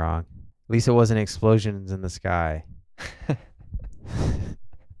get me wrong. At least it wasn't explosions in the sky.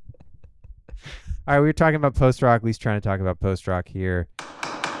 All right, we were talking about post-rock, at least trying to talk about post-rock here.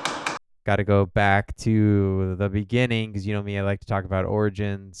 Got to go back to the beginning because you know me, I like to talk about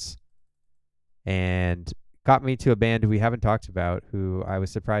origins. And got me to a band who we haven't talked about, who I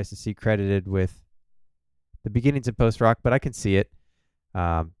was surprised to see credited with the beginnings of post-rock, but I can see it.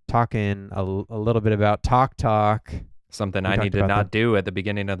 Talking a little bit about Talk Talk. Something I need to not do at the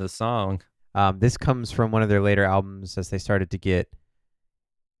beginning of the song. This comes from one of their later albums as they started to get,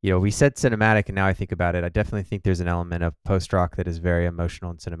 we said cinematic, and now I think about it, I definitely think there's an element of post-rock that is very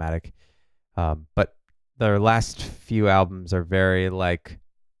emotional and cinematic. But their last few albums are very,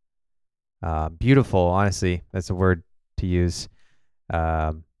 beautiful, honestly. That's a word to use.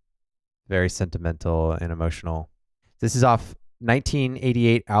 Very sentimental and emotional. This is off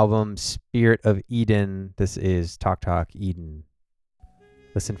 1988 album Spirit of Eden. This is Talk Talk Eden.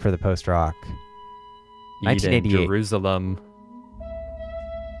 Listen for the post-rock. 1988. Jerusalem.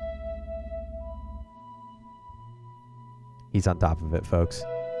 He's on top of it, folks.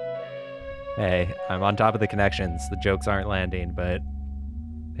 Hey, I'm on top of the connections. The jokes aren't landing, but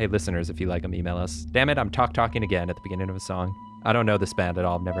hey, listeners, if you like them, email us. Damn it, I'm talking again at the beginning of a song. I don't know this band at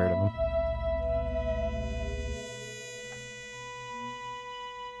all. I've never heard of them.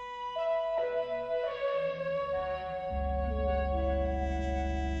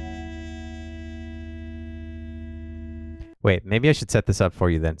 Wait, maybe I should set this up for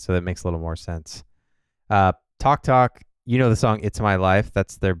you then, so that makes a little more sense. Talk Talk, you know the song It's My Life?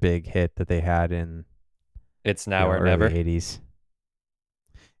 That's their big hit that they had in It's Now or early Never. 80s.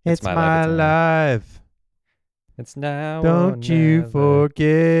 It's my life. It's now Don't or you never.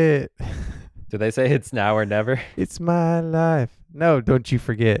 forget. Do they say it's now or never? It's my life. No, don't you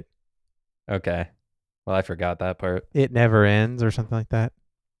forget. Okay. Well, I forgot that part. It never ends or something like that.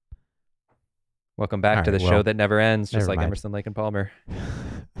 Welcome back All to the right, show well, that never ends, just never like mind. Emerson, Lake and Palmer.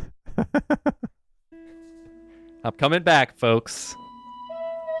 I'm coming back, folks.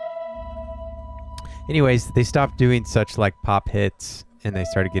 Anyways, they stopped doing such pop hits and they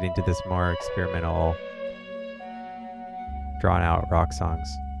started getting to this more experimental, drawn out rock songs.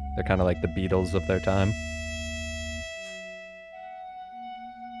 They're kind of like the Beatles of their time.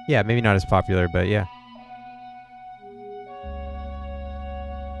 Yeah, maybe not as popular, but yeah.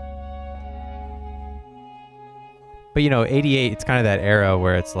 But 88, it's kind of that era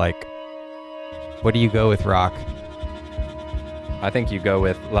where it's what do you go with rock? I think you go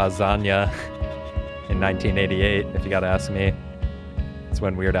with Lasagna in 1988, if you gotta ask me. It's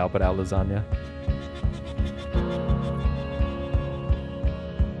when Weird Al put out Lasagna.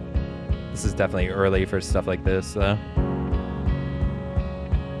 This is definitely early for stuff like this, though.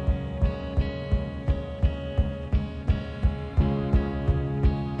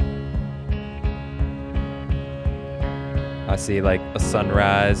 I see a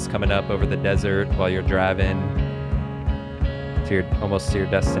sunrise coming up over the desert while you're driving almost to your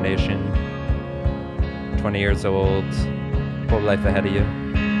destination. 20 years old, whole life ahead of you.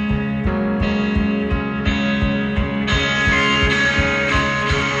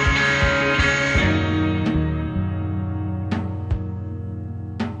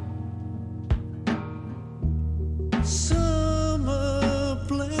 Summer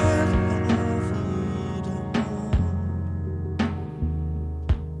blend of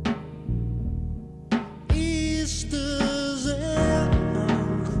Easter's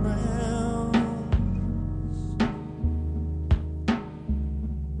and crowns.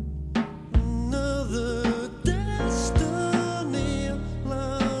 Another destiny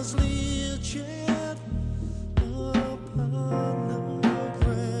lies legion upon the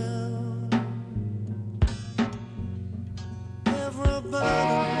ground.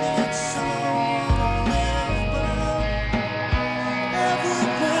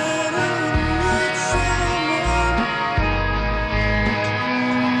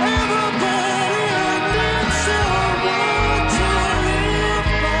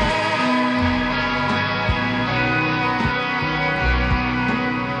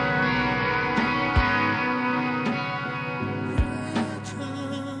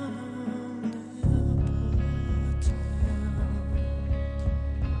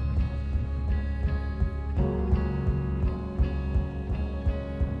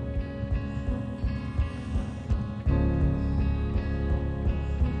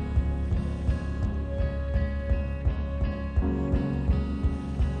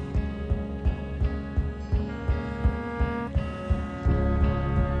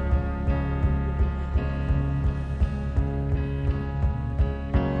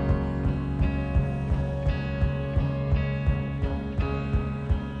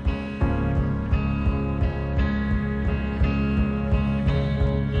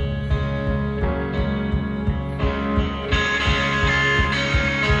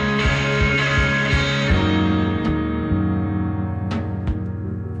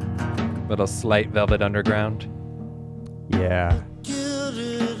 Little slight Velvet Underground. Yeah.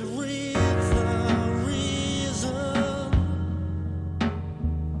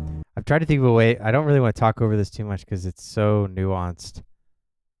 I've tried to think of a way. I don't really want to talk over this too much because it's so nuanced.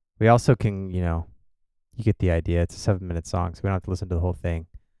 We also can, you get the idea. It's a 7-minute song, so we don't have to listen to the whole thing.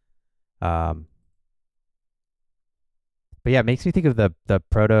 But yeah, it makes me think of the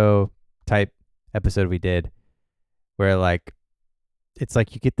prototype episode we did, where like it's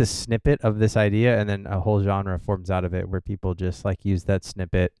like you get this snippet of this idea, and then a whole genre forms out of it, where people just like use that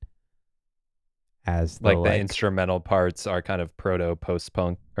snippet as the, the instrumental parts are kind of proto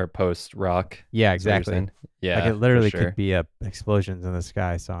post-punk or post-rock. Yeah, exactly. Yeah, like it literally for sure. could be a Explosions in the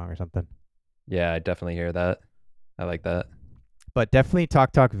Sky song or something. Yeah, I definitely hear that. I like that. But definitely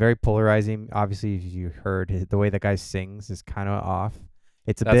Talk, very polarizing. Obviously, if you heard the way that guy sings is kind of off.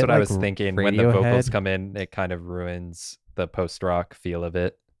 It's a That's bit what like I was thinking. When the vocals Radiohead. come in, it kind of ruins the post-rock feel of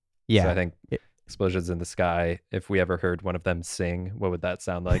it. Yeah. So I think Explosions in the Sky, if we ever heard one of them sing, what would that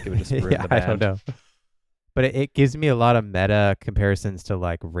sound like? It would just ruin yeah, the band. I don't know. But it gives me a lot of meta comparisons to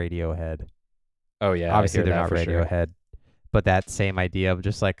like Radiohead. Oh yeah, Obviously I hear they're that not for sure. Radiohead, but that same idea of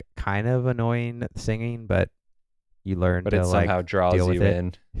just like kind of annoying singing, but you learn But to it somehow like draws deal with you it.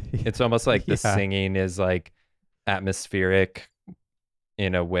 in. It's almost like the Yeah. singing is like atmospheric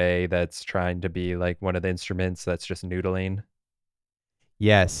in a way that's trying to be like one of the instruments that's just noodling.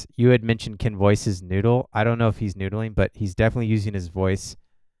 Yes, you had mentioned Ken Voice's noodle. I don't know if he's noodling, but he's definitely using his voice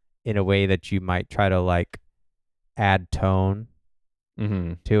in a way that you might try to like add tone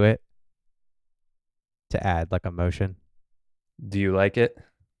Mm-hmm. to it, to add like emotion. Do you like it?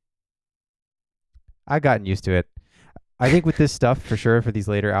 I've gotten used to it. I think with this stuff, for sure, for these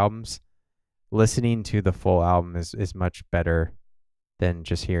later albums, listening to the full album is much better than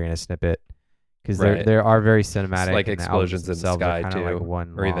just hearing a snippet, because Right. there are very It's cinematic, like and the albums Explosions in the themselves are Sky kinda too, like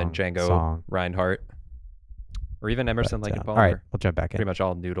one or even long Django song. Reinhardt, or even Emerson, But, Lake and all Palmer. right, we'll jump back in. Pretty much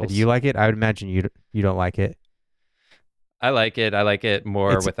all noodles. Do you like it? I would imagine you don't like it. I like it. I like it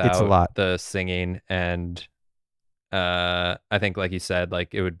more It's a without lot. the singing, and I think, like you said,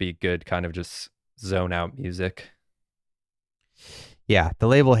 like it would be good kind of just zone out music. Yeah, the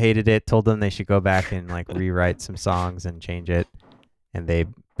label hated it, told them they should go back and like rewrite some songs and change it, and they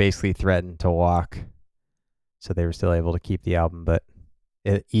basically threatened to walk. So they were still able to keep the album, but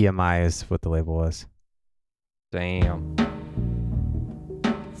EMI is what the label was. Damn.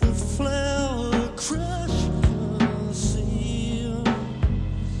 The flower crush concealed,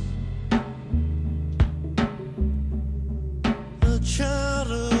 a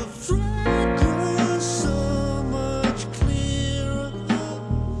child of fragrance so much clearer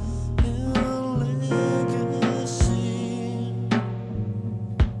in a legacy.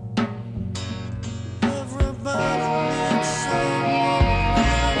 Everybody needs someone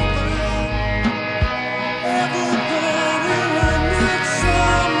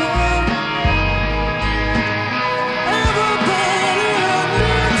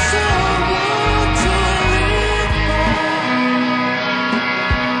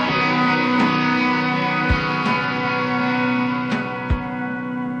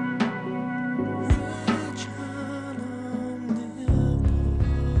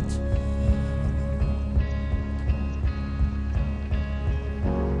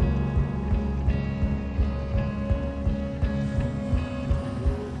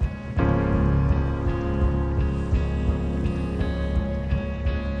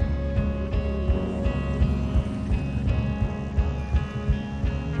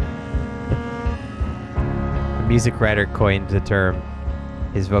A music writer coined the term.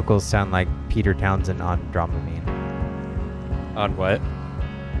 His vocals sound like Peter Townsend on Dramamine. On what?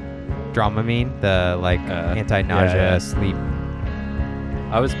 Dramamine, the like anti-nausea yeah. sleep.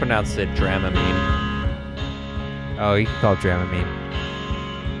 I always pronounced it Dramamine. Oh, you can call it Dramamine.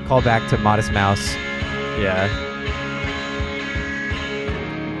 Call back to Modest Mouse, Yeah.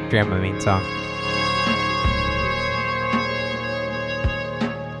 Dramamine song.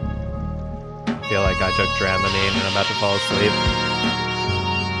 I feel like I took Dramamine and I'm about to fall asleep.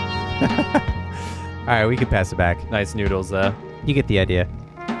 All right, we can pass it back. Nice noodles though. You get the idea.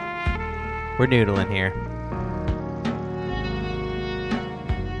 We're noodling here.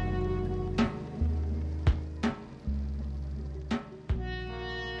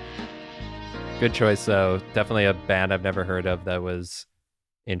 Good choice though. Definitely a band I've never heard of that was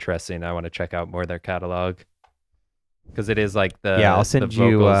interesting. I want to check out more of their catalog, because it is like Yeah, I'll the send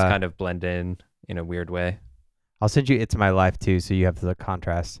vocals you, kind of blend in a weird way. I'll send you It's My Life too, so you have the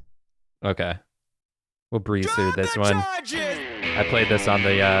contrast. Okay. We'll breeze through this one. I played this on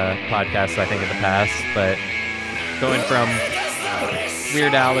the podcast, I think, in the past, but going from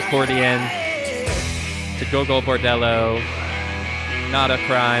Weird Al accordion to Go-Go Bordello, Not a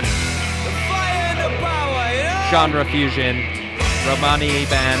Crime, Genre Fusion, Romani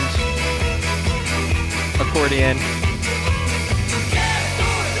Band, accordion.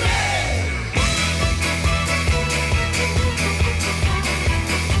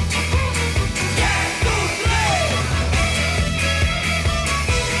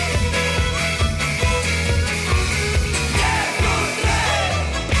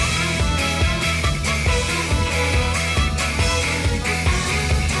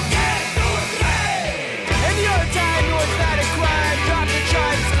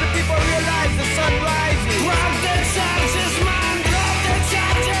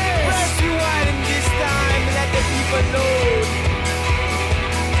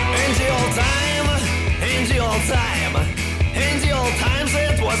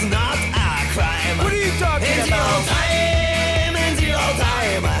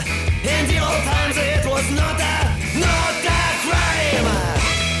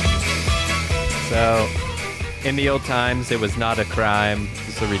 So, in the old times, it was not a crime.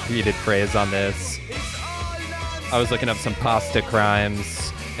 It's a repeated phrase on this. I was looking up some pasta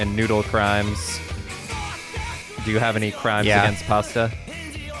crimes and noodle crimes. Do you have any crimes against pasta?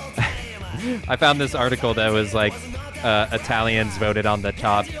 I found this article that was like Italians voted on the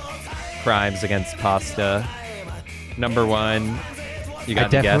top crimes against pasta. Number one, you got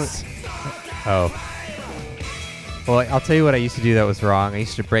to guess. Oh. Well, I'll tell you what I used to do that was wrong. I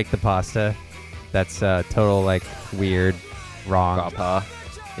used to break the pasta. That's total, like, weird, wrong. Faux pas.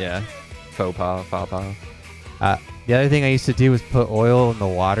 Yeah. Faux pas, faux pas. The other thing I used to do was put oil in the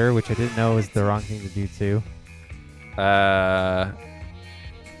water, which I didn't know was the wrong thing to do, too. Damn,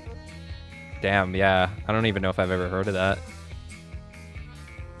 yeah. I don't even know if I've ever heard of that.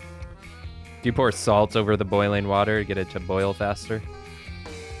 Do you pour salt over the boiling water to get it to boil faster?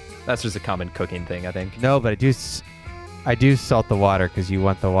 That's just a common cooking thing, I think. No, but I do salt the water because you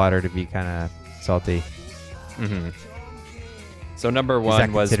want the water to be kind of salty. Mm-hmm. So number Is one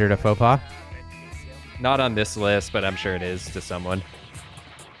that was considered a faux pas? not on this list, but I'm sure it is to someone.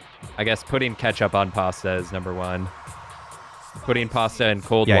 I guess putting ketchup on pasta is number one. Putting pasta in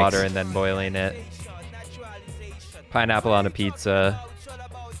cold Yikes. water and then boiling it. Pineapple on a pizza.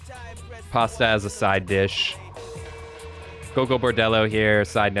 Pasta as a side dish. Go-Go Bordello here,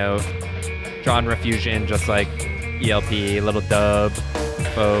 side note. Genre fusion, just like ELP, little dub,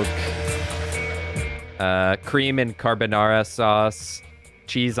 folk. Cream and carbonara sauce.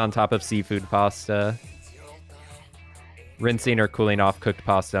 Cheese on top of seafood pasta. Rinsing or cooling off cooked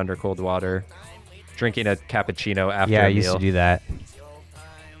pasta under cold water. Drinking a cappuccino after Yeah, a I meal. used to do that.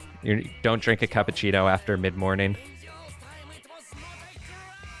 You don't drink a cappuccino after mid-morning.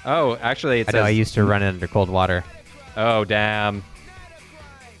 Oh, actually, it I says... know I used to run it under cold water. Oh, damn.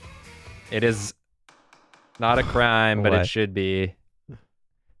 It is not a crime, but it What? should be.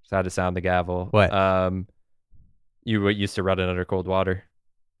 Just had to sound the gavel. What? You used to run it under cold water.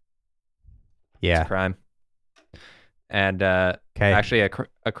 Yeah. It's a crime. And Okay. actually,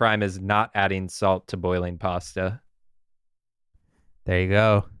 a crime is not adding salt to boiling pasta. There you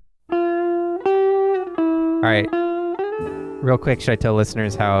go. All right. Real quick, should I tell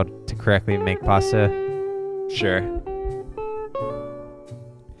listeners how to correctly make pasta? Sure.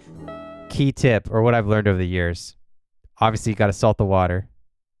 Key tip, or what I've learned over the years. Obviously, you got to salt the water.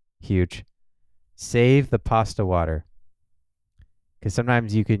 Huge. Save the pasta water. Because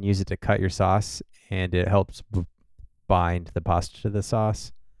sometimes you can use it to cut your sauce, and it helps bind the pasta to the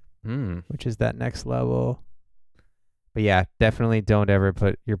sauce, which is that next level. But yeah, definitely don't ever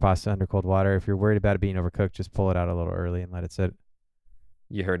put your pasta under cold water. If you're worried about it being overcooked, just pull it out a little early and let it sit.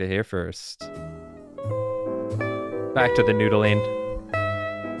 You heard it here first. Back to the noodling.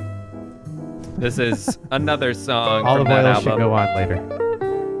 This is another song Olive from that oil album. should go on later.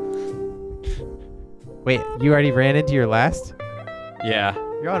 Wait, you already ran into your last? Yeah.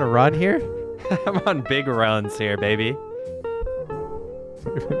 You're on a run here? I'm on big runs here, baby.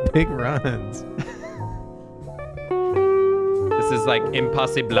 Big runs. This is like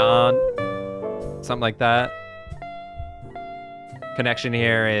Impossible, something like that. Connection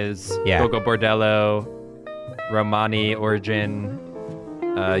here is Go-Go Bordello, Romani origin,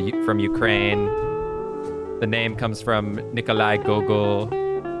 from Ukraine. The name comes from Nikolai Gogol,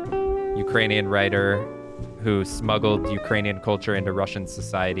 Ukrainian writer who smuggled Ukrainian culture into Russian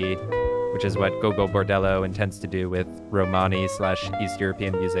society, which is what Go-Go Bordello intends to do with Romani/East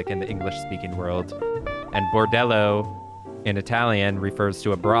European music in the English-speaking world. And bordello in Italian refers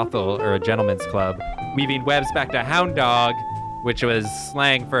to a brothel or a gentleman's club, weaving webs back to hound dog, which was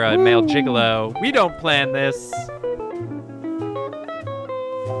slang for a male gigolo. We don't plan this.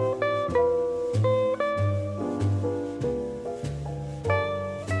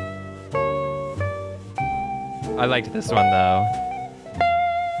 I liked this one though.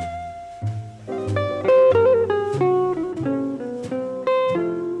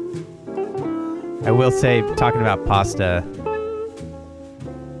 I will say, talking about pasta,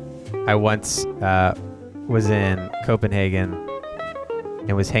 I once was in Copenhagen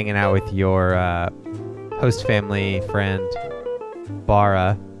and was hanging out with your host family friend,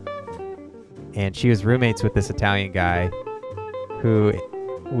 Bara, and she was roommates with this Italian guy who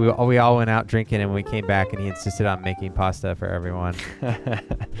we all went out drinking, and when we came back and he insisted on making pasta for everyone.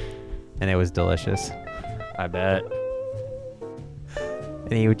 And it was delicious. I bet.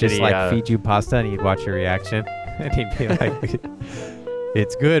 And he would just feed you pasta and he'd watch your reaction. And he'd be like,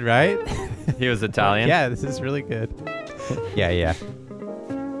 it's good, right? He was Italian? Yeah, this is really good. Yeah.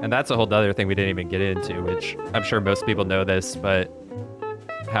 And that's a whole other thing we didn't even get into, which I'm sure most people know this, but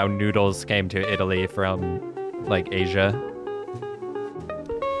how noodles came to Italy from like Asia.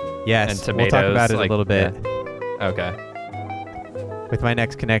 Yes, and tomatoes, we'll talk about it a little bit. Yeah. Okay. With my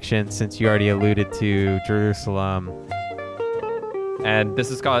next connection, since you already alluded to Jerusalem. And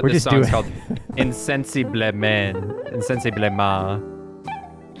this is called, this song is called Insensiblement. Insensiblement.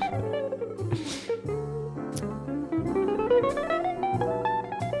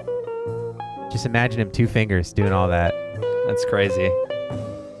 Just imagine him 2 fingers doing all that. That's crazy.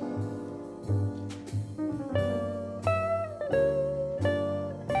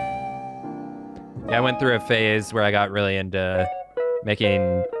 Yeah, I went through a phase where I got really into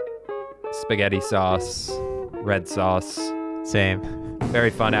making spaghetti sauce, red sauce. Same. Very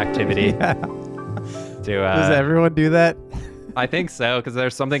fun activity. Yeah. Does everyone do that? I think so, because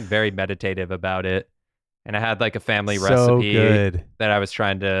there's something very meditative about it. And I had like a family So recipe good. that I was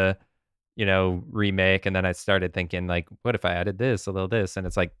trying to, remake. And then I started thinking like, what if I added this, a little this? And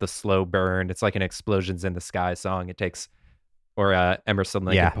it's like the slow burn. It's like an Explosions in the Sky song. It takes, or Emerson,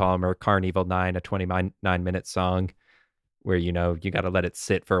 Lake and Palmer, Carnival 9, a 29-minute song where, you got to let it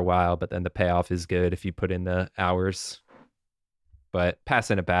sit for a while, but then the payoff is good if you put in the hours. But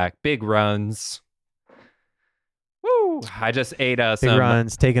passing it back, big runs. Woo! I just ate big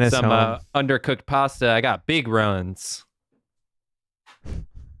runs, taking us home. Undercooked pasta. I got big runs.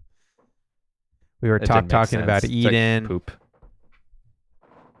 We were talking about Eden. Like poop.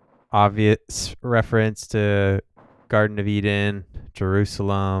 Obvious reference to Garden of Eden,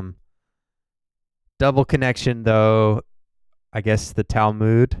 Jerusalem. Double connection, though. I guess the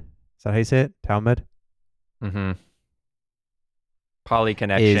Talmud. Is that how you say it? Talmud? Mm-hmm. Poly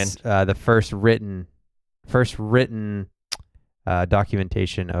connection. Is the first written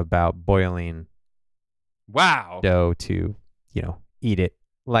documentation about boiling dough to, eat it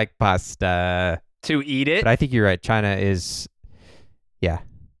like pasta. To eat it? But I think you're right. China is,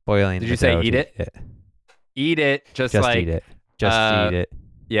 boiling. Did you say eat it? Eat it, just like eat it. Just eat it.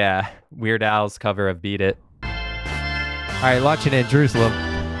 Yeah, Weird Al's cover of Beat It. All right, launching in Jerusalem.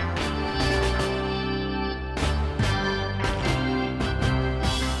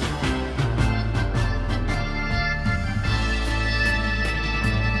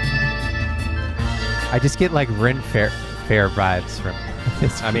 I just get like Ren Fair vibes from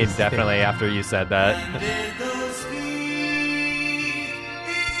this. I mean, definitely after you said that.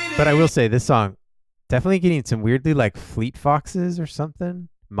 But I will say this song, definitely getting some weirdly like Fleet Foxes or something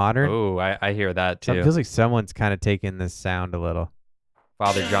modern. Oh, I hear that too. It feels like someone's kind of taking this sound a little.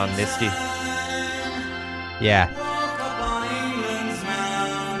 Father John Misty. Yeah.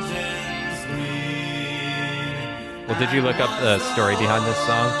 Well, did you look up the story behind this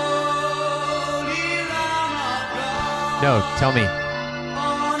song? No, tell me.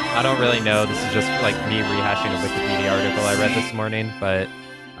 I don't really know. This is just like me rehashing a Wikipedia article I read this morning, but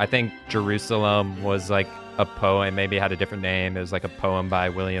I think Jerusalem was like a poem, maybe it had a different name. It was like a poem by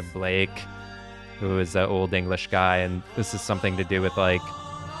William Blake, who is an old English guy, and this is something to do with like,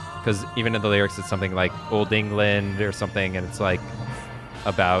 because even in the lyrics it's something like Old England or something, and it's like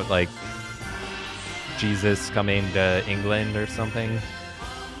about like Jesus coming to England or something.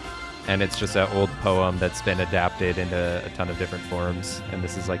 And it's just an old poem that's been adapted into a ton of different forms, and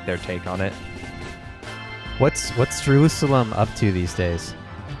this is like their take on it. What's Jerusalem up to these days?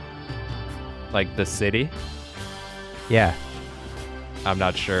 Like the city? Yeah. I'm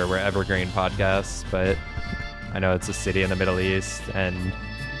not sure. We're Evergreen Podcasts, but I know it's a city in the Middle East, and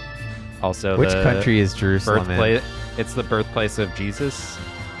also which country is Jerusalem in? It's the birthplace of Jesus,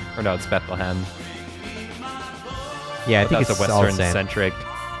 or no, it's Bethlehem. Yeah, I think that's it's a Western-centric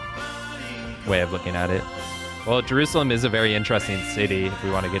way of looking at it. Well, Jerusalem is a very interesting city if we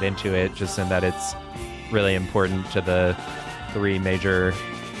want to get into it, just in that it's really important to the 3 major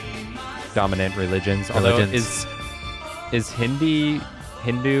dominant religions. Although is Hindu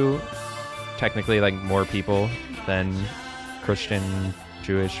technically like more people than Christian,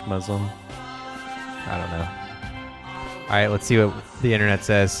 Jewish, Muslim. I don't know. All right, let's see what the internet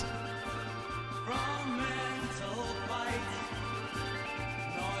says.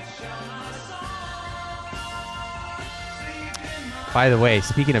 By the way,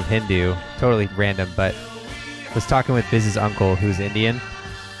 speaking of Hindu, totally random, but was talking with Biz's uncle who's Indian,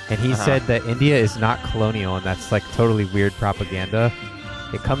 and he said that India is not colonial, and that's like totally weird propaganda.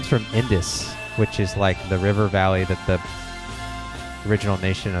 It comes from Indus, which is like the river valley that the original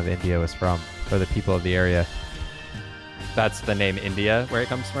nation of India was from, or the people of the area. That's the name India, where it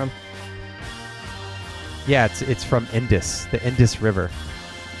comes from? Yeah, it's from Indus, the Indus River.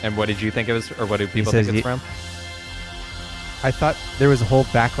 And what did you think it was, or what do people think it's from? I thought there was a whole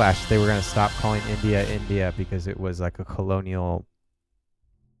backlash. They were going to stop calling India India because it was like a colonial,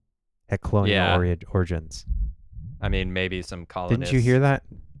 origins. I mean, maybe some colonists. Didn't you hear that?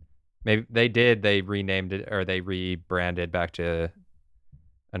 Maybe they did. They renamed it, or they rebranded back to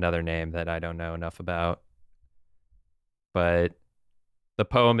another name that I don't know enough about. But the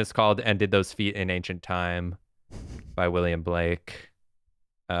poem is called "Ended Those Feet in Ancient Time" by William Blake.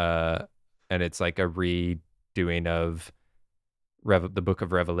 And it's like a redoing of the book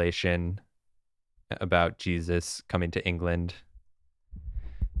of Revelation about Jesus coming to England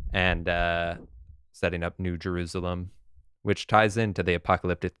and setting up New Jerusalem, which ties into the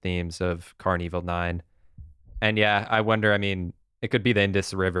apocalyptic themes of Carnival 9. And yeah, I wonder, I mean, it could be the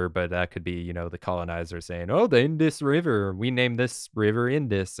Indus River, but that could be, you know, the colonizers saying, oh, the Indus River, we named this river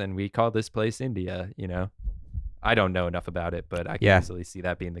Indus and we call this place India, you know? I don't know enough about it, but I can easily see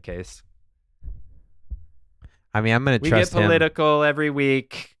that being the case. I mean, I'm going to trust him. We get political every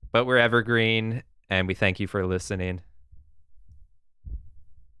week, but we're evergreen, and we thank you for listening.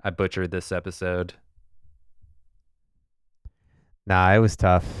 I butchered this episode. Nah, it was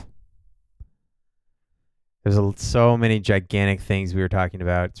tough. There's so many gigantic things we were talking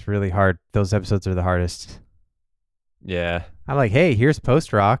about. It's really hard. Those episodes are the hardest. Yeah. I'm like, hey, here's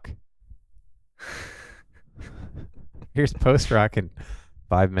post-rock. Here's post-rock in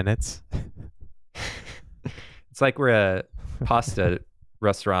 5 minutes. It's like we're a pasta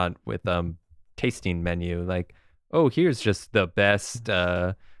restaurant with tasting menu. Like, oh, here's just the best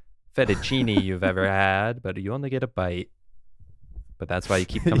fettuccine you've ever had, but you only get a bite. But that's why you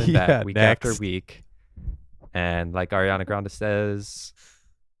keep coming back week after week. And like Ariana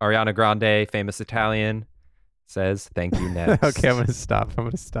Grande, famous Italian, says, thank you, next. Okay, I'm going to stop.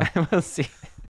 We'll see.